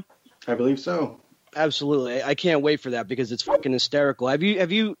in time? I believe so. Absolutely. I can't wait for that because it's fucking hysterical. Have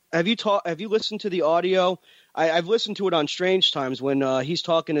you listened to the audio? I've listened to it on Strange Times when he's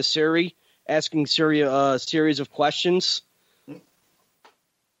talking to Siri, asking Siri a series of questions.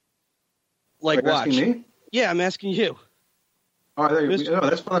 Like watch. Asking me? Yeah, I'm asking you. Oh, no,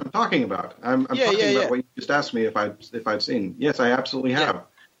 that's what I'm talking about. I'm talking about what you just asked me if I'd seen. Yes, I absolutely have.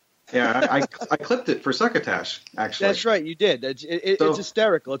 Yeah, I clipped it for Succotash, actually. That's right, you did. It's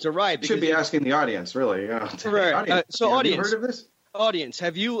hysterical. It's a riot. You should be asking the audience, really. Right. Audience, Audience, have you heard of this? Audience,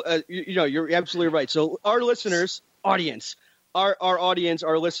 have you? You're absolutely right. So our listeners, audience, our audience,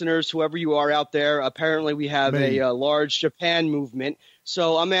 our listeners, whoever you are out there. Apparently, we have a large Japan movement.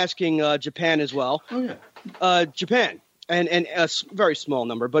 So I'm asking Japan as well. Oh yeah, Japan. And a very small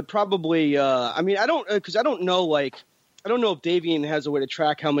number, but probably. I don't know. I don't know if Davian has a way to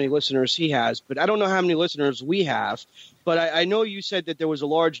track how many listeners he has, but I don't know how many listeners we have. But I know you said that there was a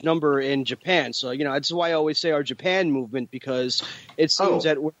large number in Japan, so that's why I always say our Japan movement because it seems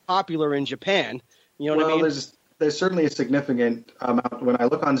that we're popular in Japan. You know what I mean? There's certainly a significant amount when I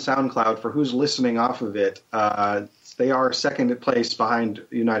look on SoundCloud for who's listening off of it. They are second place behind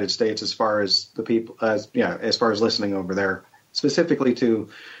the United States as far as the people, as far as listening over there, specifically to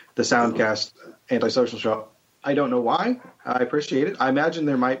the Soundcast Antisocial Show. I don't know why. I appreciate it. I imagine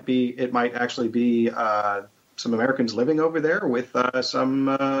it might actually be some Americans living over there with some,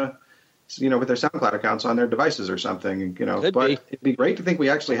 with their SoundCloud accounts on their devices or something. It'd be great to think we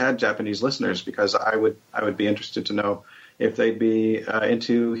actually had Japanese listeners because I would be interested to know if they'd be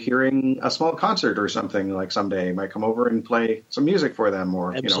into hearing a small concert or something like someday. Might come over and play some music for them,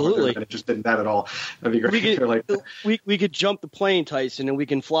 or absolutely. If they're not interested in that at all. That'd be great. We could jump the plane, Tyson, and we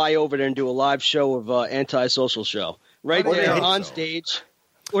can fly over there and do a live show of Antisocial Show right there on stage.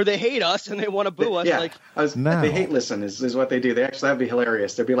 Or they hate us and they want to boo us. Yeah, they hate listen is what they do. They actually that'd be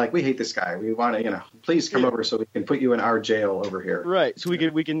hilarious. They'd be like, "We hate this guy. We want to, please come over so we can put you in our jail over here." Right. So we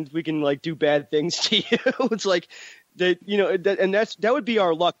can like do bad things to you. It's like that would be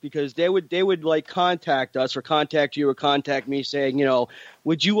our luck because they would like contact us or contact you or contact me saying,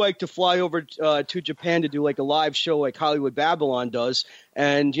 would you like to fly over to Japan to do like a live show like Hollywood Babylon does?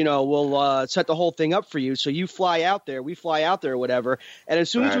 And, we'll set the whole thing up for you. So you fly out there, we fly out there or whatever. And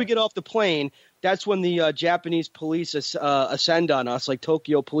as soon as we get off the plane, that's when the Japanese police ascend on us, like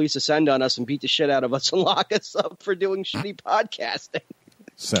Tokyo police ascend on us and beat the shit out of us and lock us up for doing shitty podcasting.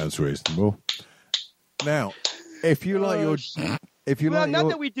 Sounds reasonable. Now, if you like not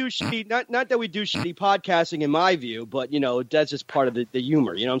that we do shitty podcasting in my view, but that's just part of the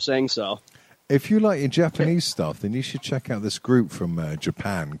humor. You know what I'm saying? So, if you like your Japanese stuff, then you should check out this group from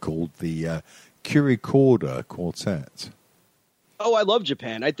Japan called the Kurikorda Quartet. Oh, I love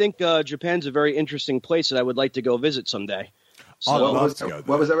Japan. I think Japan's a very interesting place that I would like to go visit someday. So,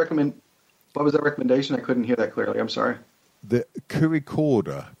 what was that recommendation? I couldn't hear that clearly. I'm sorry. The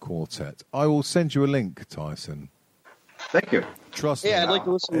Kurikorda Quartet. I will send you a link, Tyson. Thank you. Trust me. Yeah, I'd like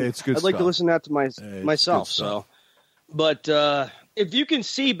to listen. It's good I'd like to listen to that myself. So, but if you can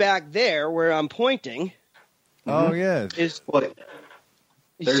see back there where I'm pointing, there's a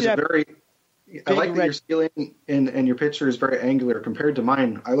very. I like that your ceiling and your picture is very angular compared to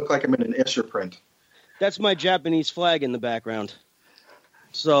mine. I look like I'm in an Escher print. That's my Japanese flag in the background.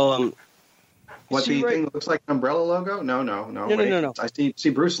 So. What the thing looks like an umbrella logo? No. No. I see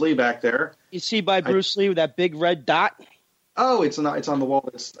Bruce Lee back there. You see by Bruce Lee with that big red dot? Oh, it's on the wall.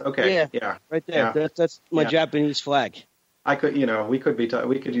 It's okay. Yeah, right there. Yeah. That's my Japanese flag. I could, we could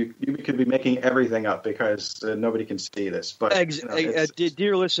be making everything up because nobody can see this. But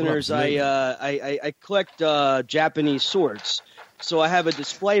dear listeners, I collect Japanese swords. So I have a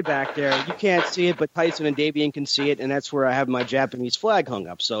display back there. You can't see it, but Tyson and Davian can see it, and that's where I have my Japanese flag hung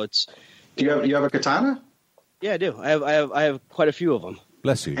up. So it's. Do you have a katana? Yeah, I do. I have quite a few of them.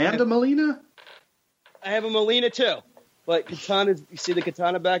 Bless you. And a Molina? I have a Molina too. But katana, you see the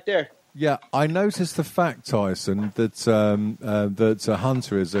katana back there? Yeah, I noticed the fact, Tyson, that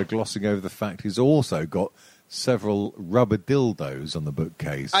Hunter is glossing over the fact he's also got several rubber dildos on the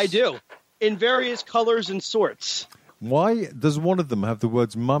bookcase. I do, in various colors and sorts. Why does one of them have the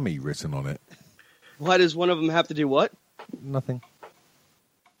words mummy written on it? Why does one of them have to do what? Nothing.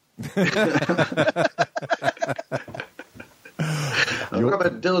 A rubber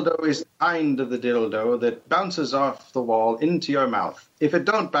dildo is the kind of the dildo that bounces off the wall into your mouth. If it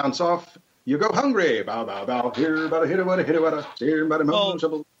don't bounce off, you go hungry. Bow, bow, bow. Here, about a hit, about a hit, about a here, about a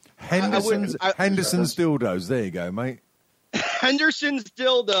trouble. Henderson's dildos. There you go, mate. Henderson's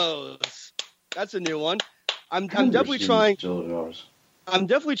dildos. That's a new one. I'm definitely trying. I'm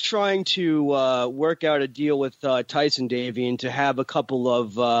definitely trying to work out a deal with Tyson Davian to have a couple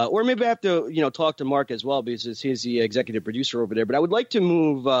of, or maybe I have to, talk to Mark as well because he's the executive producer over there. But I would like to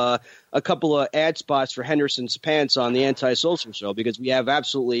move a couple of ad spots for Henderson's Pants on the Antisocial Show because we have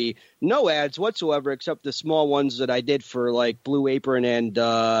absolutely no ads whatsoever except the small ones that I did for like Blue Apron and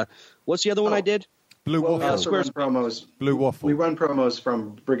what's the other one I did? Blue Waffle. We also run promos. Blue Waffle. We run promos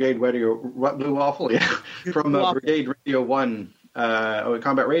from Brigade Radio. What, Blue Waffle? Yeah, from Brigade Radio 1.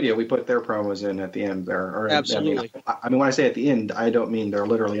 Combat Radio, we put their promos in at the end there. Absolutely. I mean, when I say at the end, I don't mean they're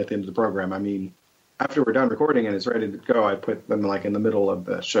literally at the end of the program. I mean, after we're done recording and it's ready to go, I put them like in the middle of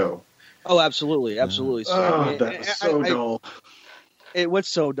the show. Oh, absolutely, absolutely. That's so dull. What's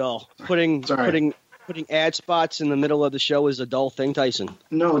so dull? Putting ad spots in the middle of the show is a dull thing, Tyson.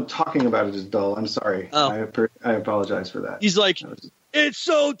 No, talking about it is dull. I'm sorry. Oh. I apologize for that. He's like, it's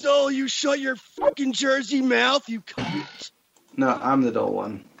so dull. You shut your fucking Jersey mouth, you cunt. No, I'm the dull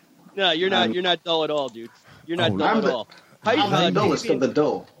one. No, you're not. You're not dull at all, dude. You're not dull at all. I'm the dullest of the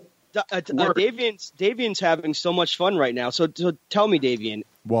dull. Davian's having so much fun right now. So tell me, Davian,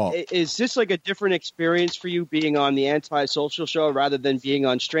 what is this like a different experience for you being on the Antisocial Show rather than being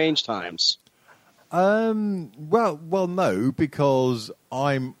on Strange Times? Well, no, because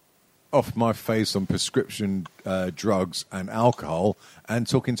I'm off my face on prescription drugs and alcohol and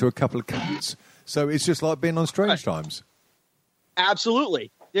talking to a couple of cats. So it's just like being on Strange Times.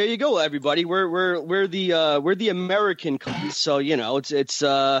 Absolutely. There you go, everybody. We're the American cats. So it's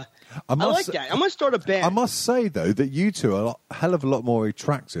I like that. I'm gonna start a band. I must say though that you two are a hell of a lot more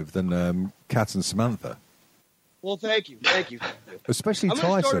attractive than Kat and Samantha. Well, thank you. Especially I'm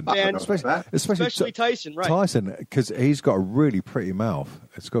Tyson. Especially Tyson, right? Tyson, because he's got a really pretty mouth.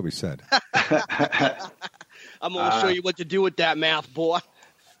 It's got to be said. I'm gonna show you what to do with that mouth, boy.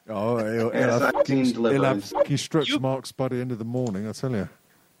 Oh, he'll have fucking stretch marks by the end of the morning, I tell you.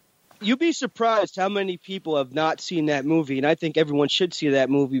 You'd be surprised how many people have not seen that movie, and I think everyone should see that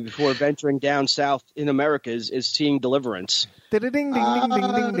movie before venturing down south in America is seeing Deliverance. Ding, ding, ding, ding,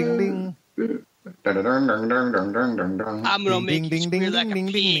 ding, ding, ding. I'm going to make you squeal like a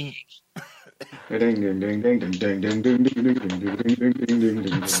pig.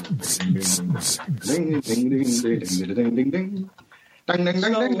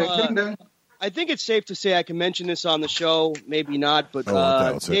 I think it's safe to say I can mention this on the show, maybe not, but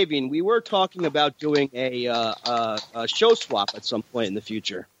Davian, we were talking about doing a show swap at some point in the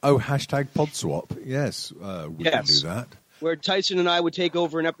future. Oh, #PodSwap. Yes, we can do that. Where Tyson and I would take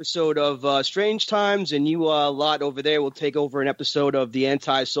over an episode of Strange Times, and you lot over there will take over an episode of the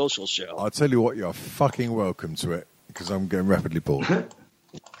Antisocial Show. I'll tell you what, you're fucking welcome to it, because I'm getting rapidly bored.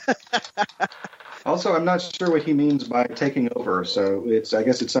 Also, I'm not sure what he means by taking over, so I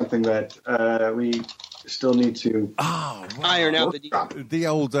guess it's something that we still need to iron out the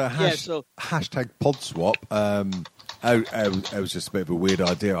old #PodSwap. It was just a bit of a weird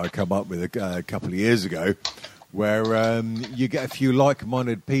idea I come up with a couple of years ago, where you get a few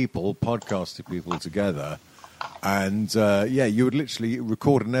like-minded people, podcasting people together, and you would literally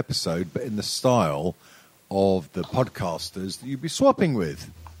record an episode, but in the style of the podcasters that you'd be swapping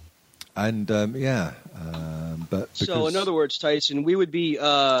with. And so in other words, Tyson, we would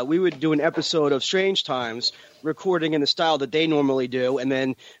do an episode of Strange Times, recording in the style that they normally do, and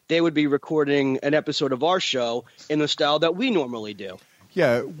then they would be recording an episode of our show in the style that we normally do.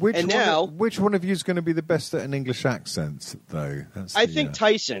 Yeah, which one of you is going to be the best at an English accent, though? I think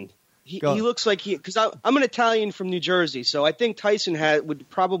Tyson. He looks like because I'm an Italian from New Jersey, so I think Tyson would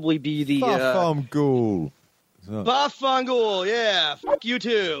probably be the Bafangul. Bafangul, yeah. Fuck you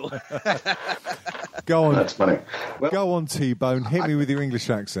too. Go on. That's funny. Well, go on, T-Bone. Hit me with your English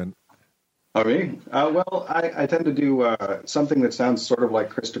accent. Oh, me? I tend to do something that sounds sort of like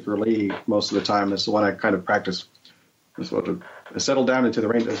Christopher Lee most of the time. It's the one I kind of practice. Sort of settle down into the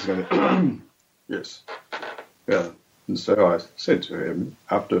range. Yes. Yeah. And so I said to him,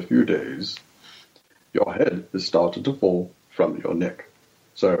 after a few days, your head has started to fall from your neck.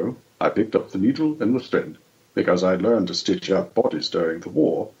 So I picked up the needle and the thread, because I learned to stitch up bodies during the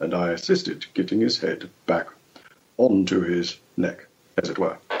war, and I assisted getting his head back onto his neck, as it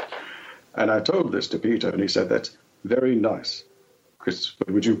were. And I told this to Peter, and he said, "That's very nice, Chris,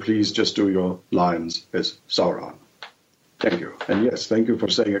 but would you please just do your lines as Sauron?" Thank you. And yes, thank you for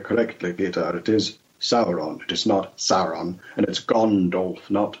saying it correctly, Peter. It is Sauron. It is not Sauron, and it's Gondolf,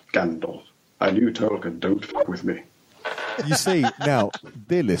 not Gandalf. I knew Tolkien. Don't fuck with me. You see, now,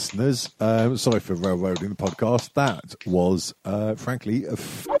 dear listeners, sorry for railroading the podcast. That was, frankly,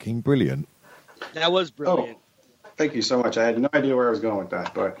 fucking brilliant. That was brilliant. Oh, thank you so much. I had no idea where I was going with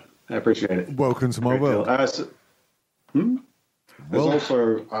that, but I appreciate it. Welcome to my world. There's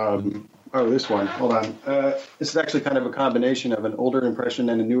also... this one. Hold on. This is actually kind of a combination of an older impression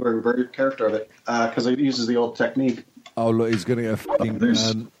and a newer inverted character of it, because it uses the old technique. Oh, look, he's going to get a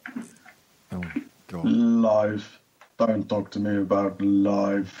fucking... oh, God. Live. Don't talk to me about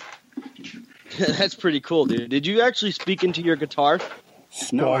live. That's pretty cool, dude. Did you actually speak into your guitar?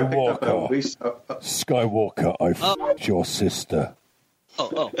 No, I picked up Skywalker, I f***ed your sister.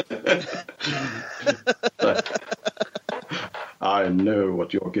 Oh. I know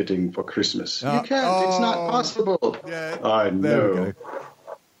what you're getting for Christmas. You can't. It's not possible. Yeah, I know.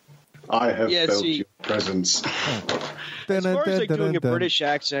 I have felt see, your presence. As far as like doing a British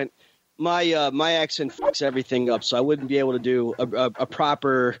accent, my accent fucks everything up, so I wouldn't be able to do a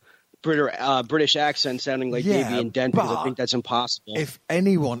proper British accent sounding like Davy and Dent, because I think that's impossible. If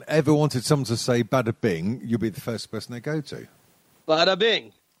anyone ever wanted someone to say bada bing, you'll be the first person they go to. Bada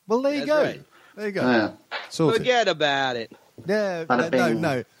bing. Well, there you go. Right. There you go. Yeah. Sorted. Forget about it. Yeah,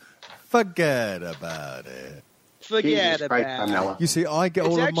 no. Forget about it. Forget about it. You see, I get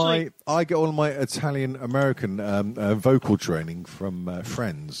all of my Italian American vocal training from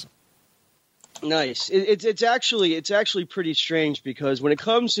Friends. Nice. It's actually pretty strange, because when it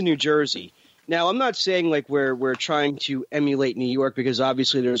comes to New Jersey, now I'm not saying like we're trying to emulate New York, because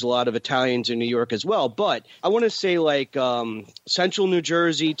obviously there's a lot of Italians in New York as well, but I want to say like central New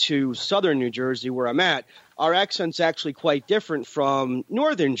Jersey to southern New Jersey, where I'm at, our accent's actually quite different from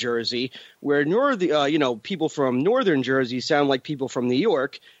northern Jersey, where people from northern Jersey sound like people from New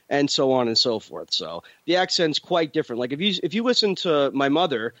York, and so on and so forth. So the accent's quite different. Like if you listen to my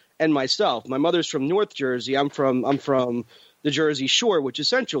mother and myself, my mother's from North Jersey, I'm from the Jersey Shore, which is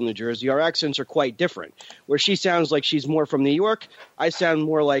central New Jersey. Our accents are quite different. Where she sounds like she's more from New York, I sound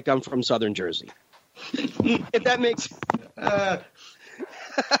more like I'm from southern Jersey. If that makes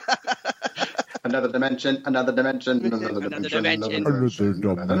Another dimension.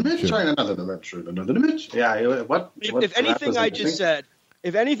 Yeah, what? If anything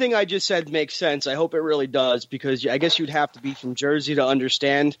I just said makes sense, I hope it really does, because I guess you'd have to be from Jersey to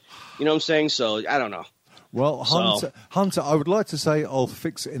understand. You know what I'm saying? So I don't know. Well, Hunter, I would like to say I'll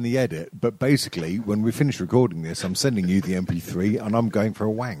fix it in the edit, but basically, when we finish recording this, I'm sending you the MP3, and I'm going for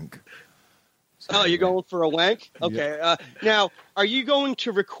a wank. Oh, you're going for a wank? Okay. Yeah. Now, are you going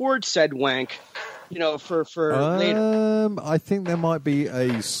to record said wank, for later? I think there might be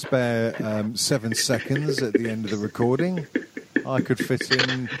a spare 7 seconds at the end of the recording. I could fit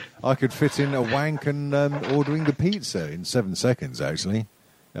in a wank and ordering the pizza in 7 seconds, actually.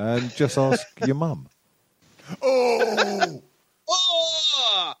 And just ask your mum. Oh!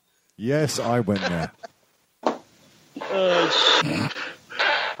 Oh! Yes, I went there.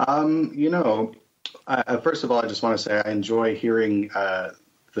 First of all, I just want to say I enjoy hearing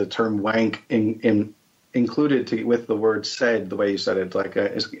the term wank included with the word said, the way you said it. Like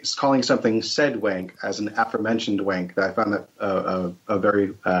it's calling something said wank as an aforementioned wank. I found that a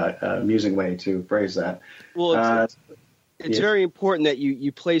very amusing way to phrase that. Well, it's very important that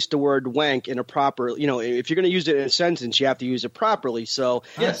you place the word wank in a proper, if you're going to use it in a sentence, you have to use it properly. So,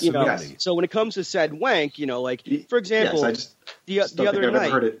 so when it comes to said wank, for example, the other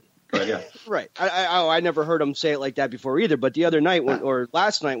night. Heard it. But yeah. Right. I never heard him say it like that before either. But the other night or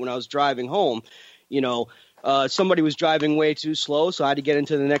last night when I was driving home, somebody was driving way too slow. So I had to get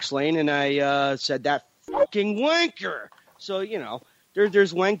into the next lane, and I said, "That fucking wanker." So,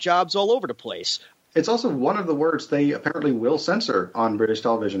 there's wank jobs all over the place. It's also one of the words they apparently will censor on British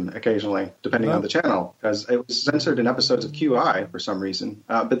television occasionally, depending on the channel, as it was censored in episodes of QI for some reason.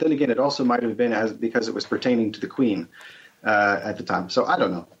 But then again, it also might have been because it was pertaining to the Queen at the time. So I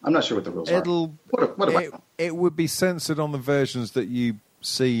don't know. I'm not sure what the rules are. What about it would be censored on the versions that you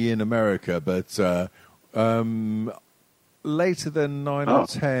see in America, but later than 9 or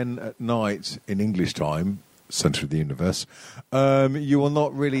 10 at night in English time, centre of the universe, you will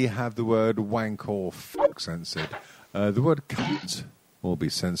not really have the word wank or fuck censored. The word cunt will be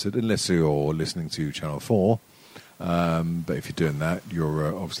censored unless you're listening to Channel 4. But if you're doing that,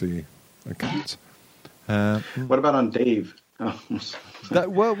 you're obviously a cunt. What about on Dave? Oh.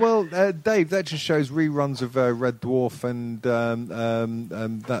 Dave, that just shows reruns of Red Dwarf and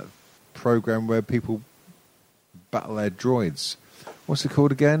that program where people battle their droids. What's it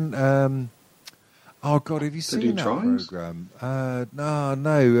called again? Oh God, have you seen that program?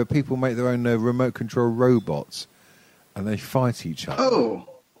 No. People make their own remote control robots, and they fight each other. Oh,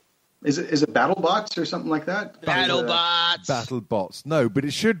 is it BattleBots or something like that? BattleBots. BattleBots. No, but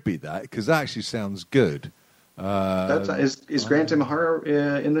it should be that because that actually sounds good. Is Grant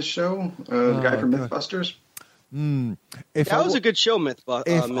Imahara in this show? The guy from MythBusters. That was a good show, Mythbusters.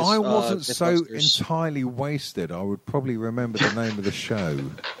 If I wasn't so entirely wasted, I would probably remember the name of the show.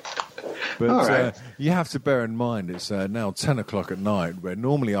 But you have to bear in mind it's now 10 o'clock at night, where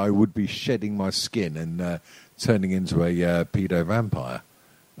normally I would be shedding my skin and turning into a pedo vampire,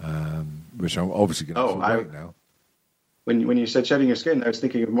 which I'm obviously going to have to wait now. When you said shedding your skin, I was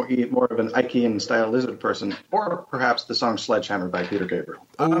thinking of more of an Ikean-style lizard person, or perhaps the song Sledgehammer by Peter Gabriel.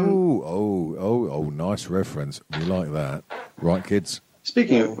 Nice reference. We like that. Right, kids?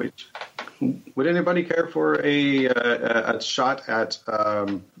 Speaking of which, would anybody care for a shot at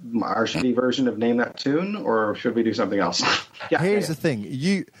our shitty version of Name That Tune, or should we do something else? Here's the thing.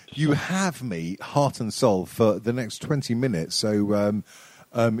 You have me heart and soul for the next 20 minutes, so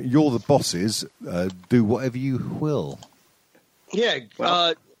you're the bosses. Do whatever you will. Yeah,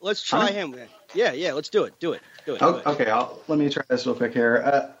 let's try him. Yeah, let's do it. Do it. Okay, let me try this real quick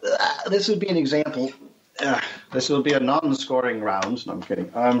here. This would be an example. This will be a non-scoring round. No, I'm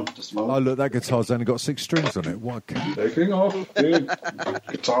kidding. Just a moment. Oh, look, that guitar's only got 6 strings on it. What? Taking off the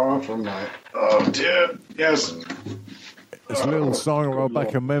guitar from my... Oh, dear. Yes. It's a little song about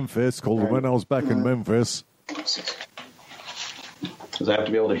back in Memphis called When I Was Back in Memphis. Because I have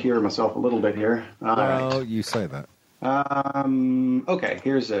to be able to hear myself a little bit here. Well, you say that. Okay,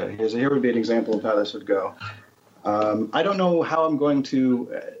 here would be an example of how this would go. I don't know how I'm going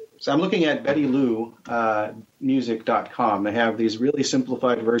to... So I'm looking at Betty Lou music.com. They have these really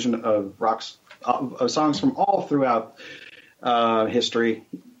simplified version of of songs from all throughout history.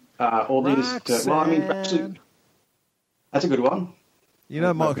 Oldies. Actually, that's a good one. You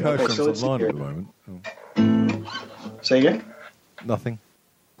know, Mark Hershman's online at the moment. Oh. Say again? Nothing.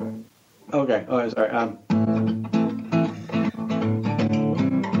 Okay. Oh, sorry.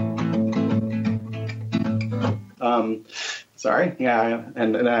 Sorry. Yeah,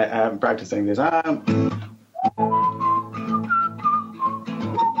 and I'm practicing these. A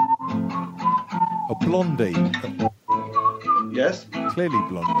Blondie. Yes. Clearly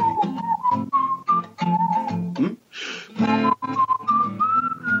Blondie.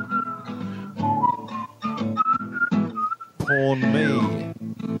 Pawn me.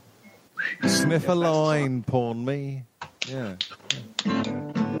 Sniff a line, pawn me. Yeah.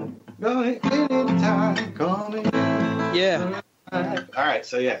 Yeah. All right.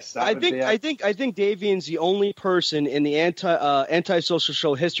 So yes, I think Davian's the only person in the anti-social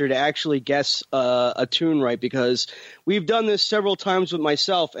show history to actually guess a tune right, because we've done this several times with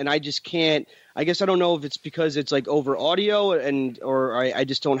myself, and I just can't. I guess I don't know if it's because it's like over audio or I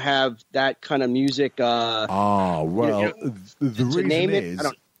just don't have that kind of music. The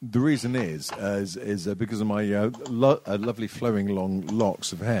reason is because of my lovely flowing long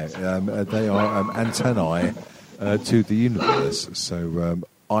locks of hair. They are antennae to the universe. So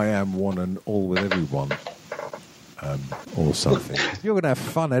I am one and all with everyone, or something. You're going to have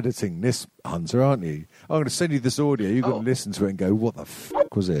fun editing this, Hunter, aren't you? I'm going to send you this audio. You're going to listen to it and go, "What the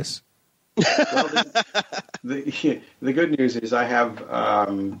fuck was this?" Well, the good news is I have.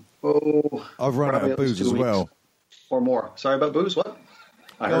 I've run out of booze as well. Or more. Sorry about booze. What?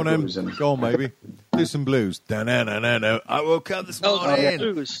 Go on, baby. Do some blues. Da-na-na-na-na. I woke up this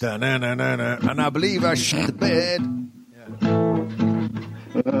morning. Da-na-na-na-na. And I believe I shit the bed.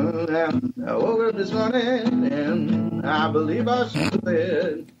 I woke up this morning and I believe I shit the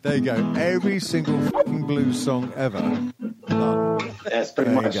bed. There you go. Every single fucking blues song ever. Done. That's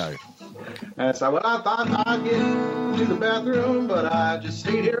pretty much. There you go. So I thought I'd get to the bathroom, but I just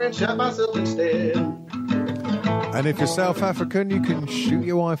stayed here and shot myself instead. And if you're South African, you can shoot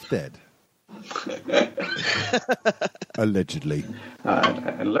your wife dead. Allegedly.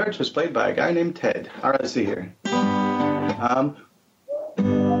 And Lurch was played by a guy named Ted. All right, let's see here.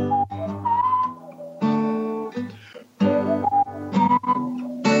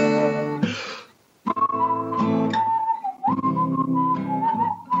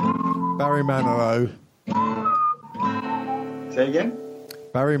 Barry Manilow. Say again?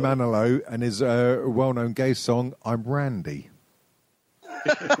 Barry Manilow and his well-known gay song, I'm Randy.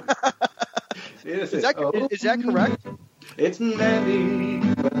 Is that correct? It's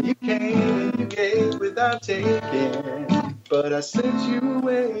Mandy, but you came and you gave without taking, but I sent you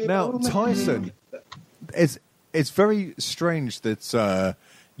away. Now, Tyson, it's very strange that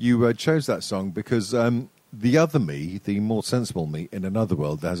you chose that song because the other me, the more sensible me in another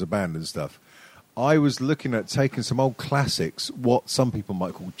world that has a band and stuff, I was looking at taking some old classics, what some people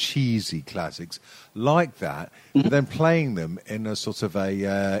might call cheesy classics, like that, but then playing them in a sort of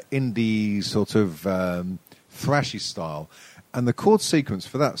a indie sort of thrashy style. And the chord sequence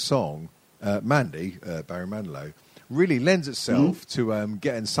for that song, Mandy, Barry Manilow, really lends itself to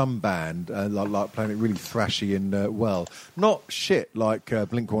getting some band, like playing it really thrashy and well. Not shit like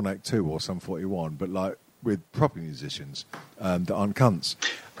Blink-182 or Sum 41, but like with proper musicians that aren't cunts.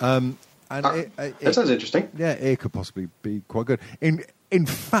 That sounds interesting. Yeah, it could possibly be quite good. In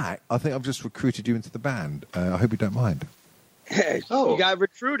fact, I think I've just recruited you into the band. I hope you don't mind. You got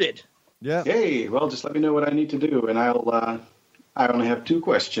recruited. Yeah. Hey, well, just let me know what I need to do, and I only have 2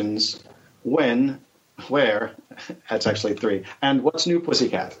 questions. When, where, that's actually 3, and what's new,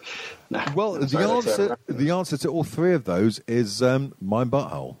 Pussycat? Nah, Well, the answer to all 3 of those is my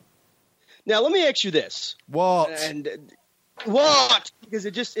butthole. Now, let me ask you this. What? And what? Because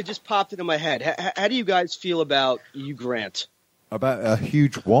it just popped into my head. How do you guys feel about Hugh Grant? About a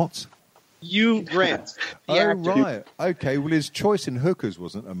huge what? Hugh Grant. Oh, right. Okay, well, his choice in Hookers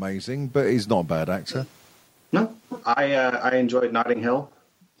wasn't amazing, but he's not a bad actor. No, I enjoyed Notting Hill.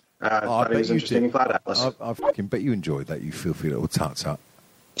 I thought it was interesting in Cloud Atlas. I fucking bet you enjoyed that, you filthy little tut-tut.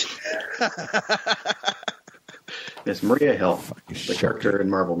 It's Maria Hill, the character in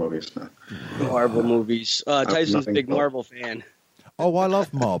Marvel movies. Marvel movies. Tyson's a big Marvel fan. Oh, I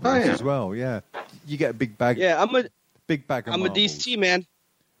love marbles as well, yeah. You get a big bag. Yeah, I'm a marbles. DC man.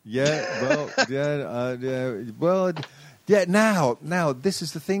 Yeah, well, now, this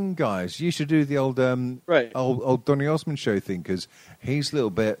is the thing, guys. You should do the old old Donny Osmond show thing, because he's a little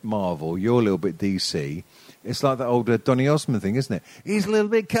bit Marvel, you're a little bit DC. It's like that old Donny Osmond thing, isn't it? He's a little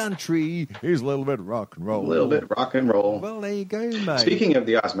bit country, he's a little bit rock and roll. A little bit rock and roll. Well, there you go, mate. Speaking of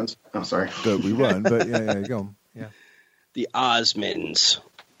the Osmonds, sorry. But we won't, but yeah, go on. Yeah. The Osmonds.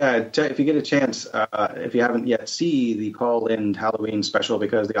 If you get a chance, if you haven't yet, see the Paul Lynde Halloween special,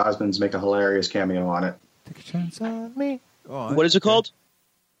 because the Osmonds make a hilarious cameo on it. Take a chance on me. Right. What is it called?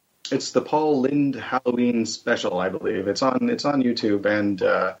 It's the Paul Lynde Halloween special, I believe. It's on YouTube, and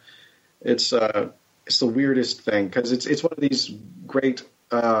it's the weirdest thing, because it's one of these great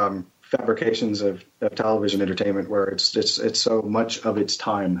fabrications of television entertainment where it's so much of its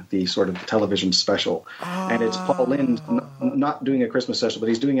time, the sort of television special. And it's Paul Lynde not doing a Christmas special, but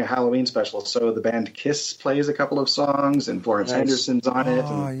he's doing a Halloween special. So the band Kiss plays a couple of songs, and Florence Henderson's on it,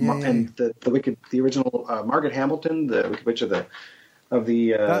 and the original Margaret Hamilton, the Wicked Witch of the I can't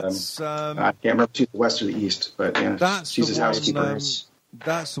remember if she's the west or the east, but she's his housekeeper.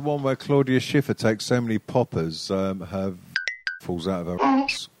 That's the one where Claudia Schiffer takes so many poppers, her falls out of her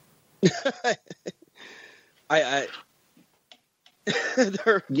ass.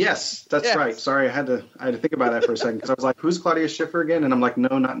 Yes, that's right. Sorry, I had to think about that for a second, because I was like, "Who's Claudia Schiffer again?" And I'm like,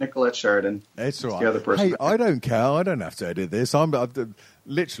 "No, not Nicolette Sheridan." It's all right. The other person. Hey, I don't care. I don't have to edit this. I'm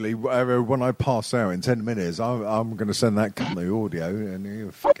literally when I pass out in 10 minutes, I'm going to send that company audio, and you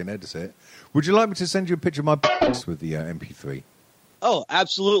fucking edit it. Would you like me to send you a picture of my box with the MP3? Oh,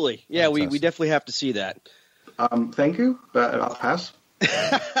 absolutely. Yeah, we definitely have to see that. Thank you, but I'll pass.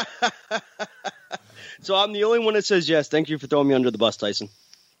 So I'm the only one that says yes. Thank you for throwing me under the bus, Tyson.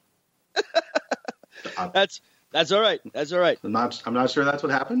 That's all right. That's all right. I'm not sure that's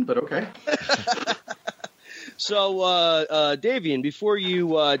what happened, but okay. So, Davian, before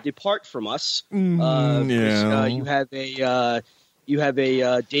you depart from us, you have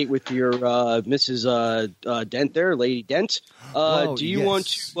a date with your Mrs. Dent there, Lady Dent. Do you want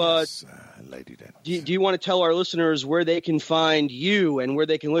to? Lady Dent. Do you want to tell our listeners where they can find you and where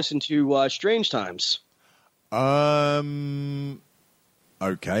they can listen to Strange Times? Okay,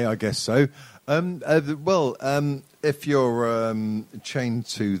 I guess so. If you're chained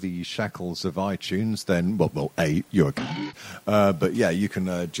to the shackles of iTunes, then you're okay. But yeah, you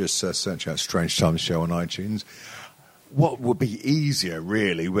can just search out Strange Times Show on iTunes. What would be easier,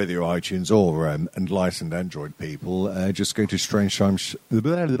 really, whether you're iTunes or enlightened Android people, just go to Strange Times.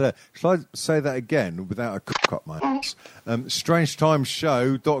 Shall I say that again without a cock up my ass?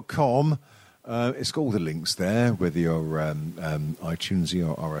 StrangeTimesShow.com. It's got all the links there, whether you're iTunes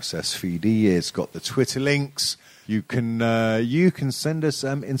or RSS feedy. It's got the Twitter links. You can send us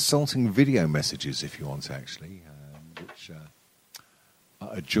insulting video messages if you want, actually, which are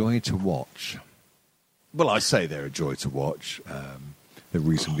a joy to watch. Well, I say they're a joy to watch. they're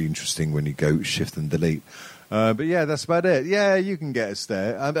reasonably interesting when you go shift and delete. But yeah, that's about it. Yeah, you can get us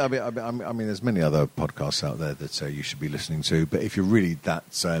there. I mean, there's many other podcasts out there that you should be listening to. But if you're really that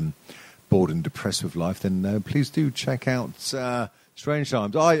bored and depressed with life, then please do check out Strange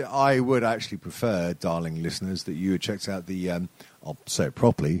Times. I would actually prefer, darling listeners, that you had checked out the, I'll say it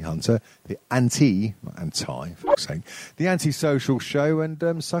properly, Hunter, the the Antisocial Show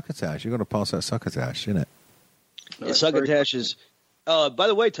and Succotash. You've got to pass that Succotash, innit? Yeah, Succotash is... by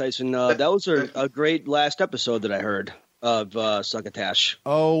the way, Tyson, that was a great last episode that I heard of Succotash.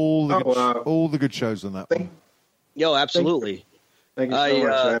 All the good shows on that one. Yo, absolutely. Thank you so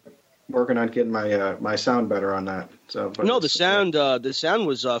much. I'm working on getting my sound better on that. So, no, the sound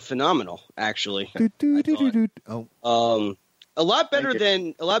was phenomenal, actually. A lot better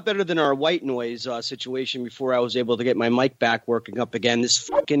than our white noise situation before I was able to get my mic back working up again. This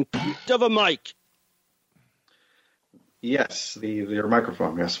fucking of a mic. Yes, your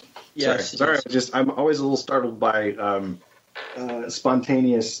microphone. Yes. Yes. Sorry. I'm always a little startled by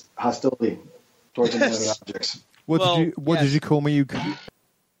spontaneous hostility towards inanimate objects. What did you call me?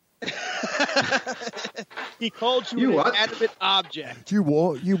 He called you an inanimate object. You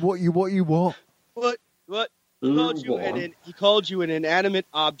what? You what? What? He called you an inanimate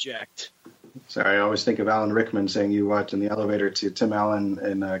object. Sorry, I always think of Alan Rickman saying "you what" in the elevator to Tim Allen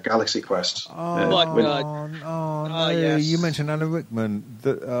in Galaxy Quest. No! Yes. You mentioned Alan Rickman.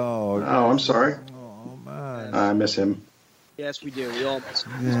 I'm sorry. Oh man, I miss him. Yes, we do. We all miss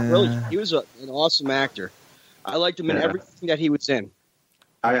him. He was an awesome actor. I liked him in everything that he was in.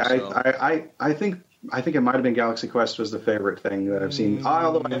 I think it might have been Galaxy Quest was the favorite thing that I've seen.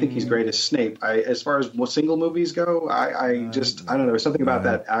 Although I think he's great as Snape. As far as single movies go, I don't know. There's something about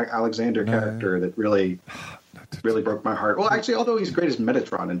that Alexander character that really broke my heart. Well, actually, although he's great as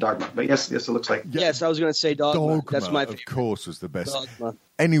Metatron in Dogma. But yes, it looks like... Yes, I was going to say Dogma. That's my favorite. Of course, was the best. Dogma.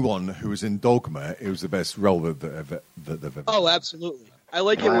 Anyone who was in Dogma, it was the best role that they've ever... Oh, absolutely. I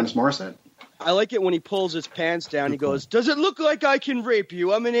like it when Morissette? I like it when he pulls his pants down. He goes, "Does it look like I can rape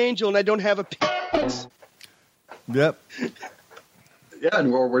you? I'm an angel and I don't have a penis." Yep. Yeah,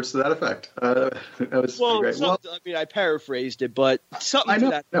 and more words to that effect. That was great. I mean, I paraphrased it, but something to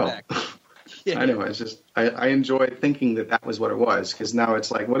that effect. Yeah. I know. It's just I enjoy thinking that was what it was, because now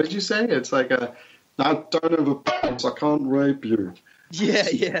it's like, what did you say? It's like I don't have a penis, I can't rape you.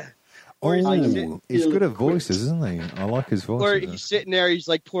 Yeah. He's good at voices, isn't he? I like his voice. Or he's sitting there, he's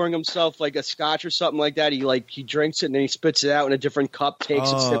like pouring himself like a scotch or something like that. He drinks it and then he spits it out in a different cup,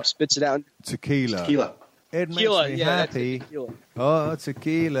 takes a sip, spits it out. Tequila. It makes me happy. Tequila.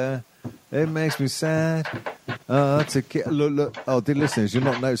 Tequila. It makes me sad. Tequila. Look. Oh, dear listeners, you're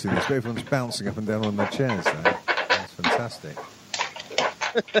not noticing this, but everyone's bouncing up and down on their chairs there. That's fantastic.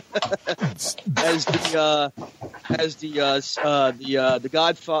 As the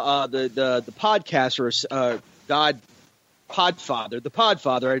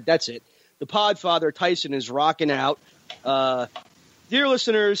Podfather, that's it. The Podfather Tyson is rocking out. Dear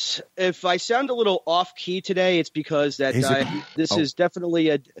listeners, if I sound a little off key today, it's because is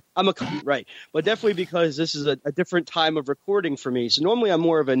definitely but definitely because this is a different time of recording for me. So normally I'm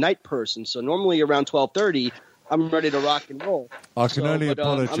more of a night person. So normally around 12:30. I'm ready to rock and roll. I can only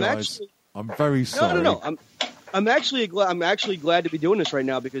apologize. I'm very sorry. No. I'm actually glad to be doing this right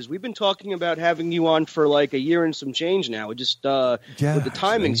now, because we've been talking about having you on for like a year and some change now. Just with the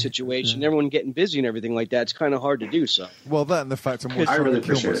timing situation, everyone getting busy and everything like that, it's kind of hard to do so. Well, that and the fact I'm trying to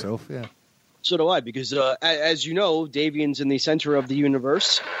kill myself. Yeah. So do I, because as you know, Davian's in the center of the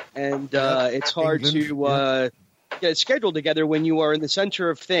universe, and it's hard to get scheduled together when you are in the center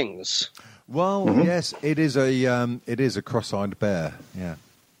of things. Well, yes, it is a cross-eyed bear. Yeah.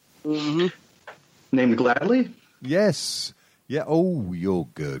 Mm-hmm. Named Gladly? Yes. Yeah. Oh, you're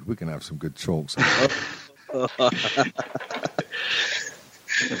good. We can have some good talks.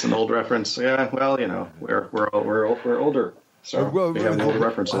 It's an old reference. Yeah. Well, we're older, so we have old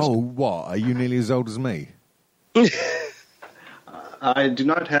references. Oh, what? Are you nearly as old as me? I do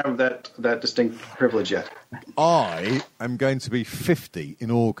not have that distinct privilege yet. I am going to be 50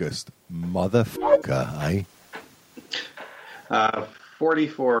 in August. Motherfucker, eh?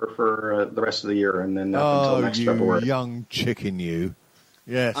 44 for the rest of the year, and then until next February. Young chicken, you.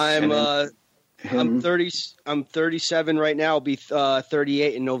 Yes. I'm 30. I'm 37 right now. I'll be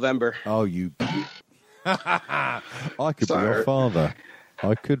 38 in November. Oh, you. I could be your father.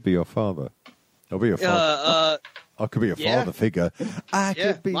 I could be your father. I'll be your father. I could be a father figure. I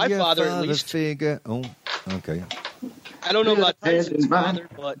could be my your father at least. Figure. Oh, okay. I don't know about Tyson's father,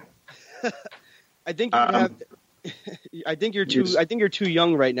 but I think you would have. I think you're too. I think you're too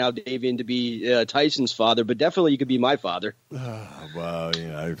young right now, Davian, to be Tyson's father. But definitely, you could be my father. Well,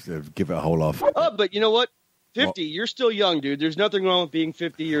 give it a whole off. Oh, but you know what? 50. You're still young, dude. There's nothing wrong with being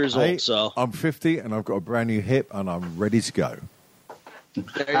 50 years old. So I'm 50, and I've got a brand new hip, and I'm ready to go.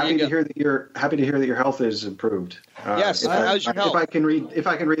 Happy to hear that your health is improved. Yes. How's your health? If I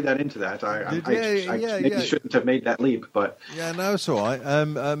can read that into that, I maybe shouldn't have made that leap, but yeah, no, it's all right.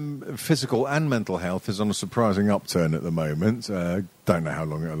 Physical and mental health is on a surprising upturn at the moment. Don't know how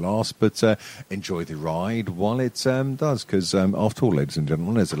long it'll last, but enjoy the ride while it does. Because after all, ladies and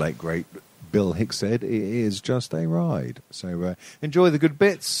gentlemen, as the late great Bill Hicks said, it is just a ride. So enjoy the good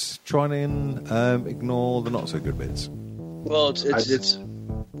bits. Try and ignore the not so good bits. Well, it's.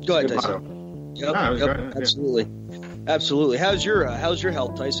 Go ahead, Tyson. Yep, absolutely. How's your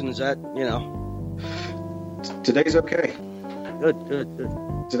health, Tyson? Is that Today's okay. Good.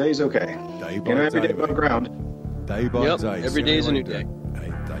 Today's okay. Day by day. Every day above ground. Day by day. Every day is a new day.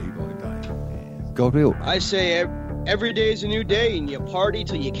 Day by day. God will. I say every day is a new day, and you party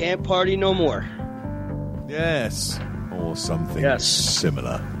till you can't party no more. Yes. Or something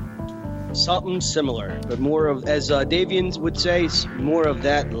similar. Something similar, but more of, as Davian would say, more of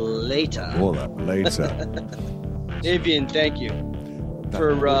that later. More of that later. Davian, thank you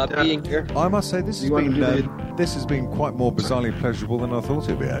for being here. I must say, this has been quite more bizarrely pleasurable than I thought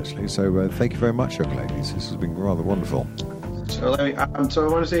it'd be, actually. So thank you very much, young ladies. This has been rather wonderful. So I want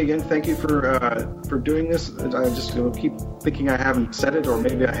to say again, thank you for doing this. I just keep thinking I haven't said it, or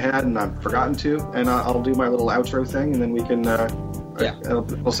maybe I had and I've forgotten to, and I'll do my little outro thing, and then we can.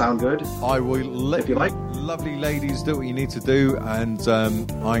 It'll sound good. I will let you lovely ladies do what you need to do, and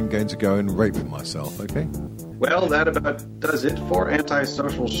I'm going to go and rape myself. Okay. Well, that about does it for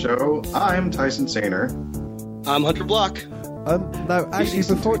Antisocial Show. I'm Tyson Sainer. I'm Hunter Block. No, actually,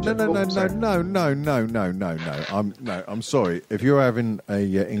 before no. I'm sorry. If you're having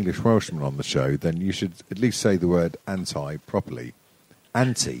a English Welshman on the show, then you should at least say the word anti properly.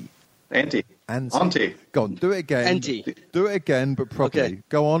 Anti. Go on, do it again. Anti. Do it again, but properly. Okay.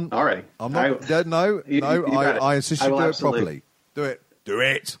 Go on. All right. I'm not. I insist you do it properly. Do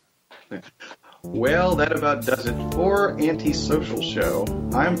it. Well, that about does it for Antisocial Show.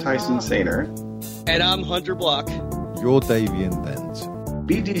 I'm Tyson Sainer. And I'm Hunter Block. You're Davian Bent.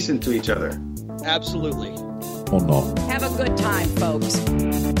 Be decent to each other. Absolutely. Or not. Have a good time, folks.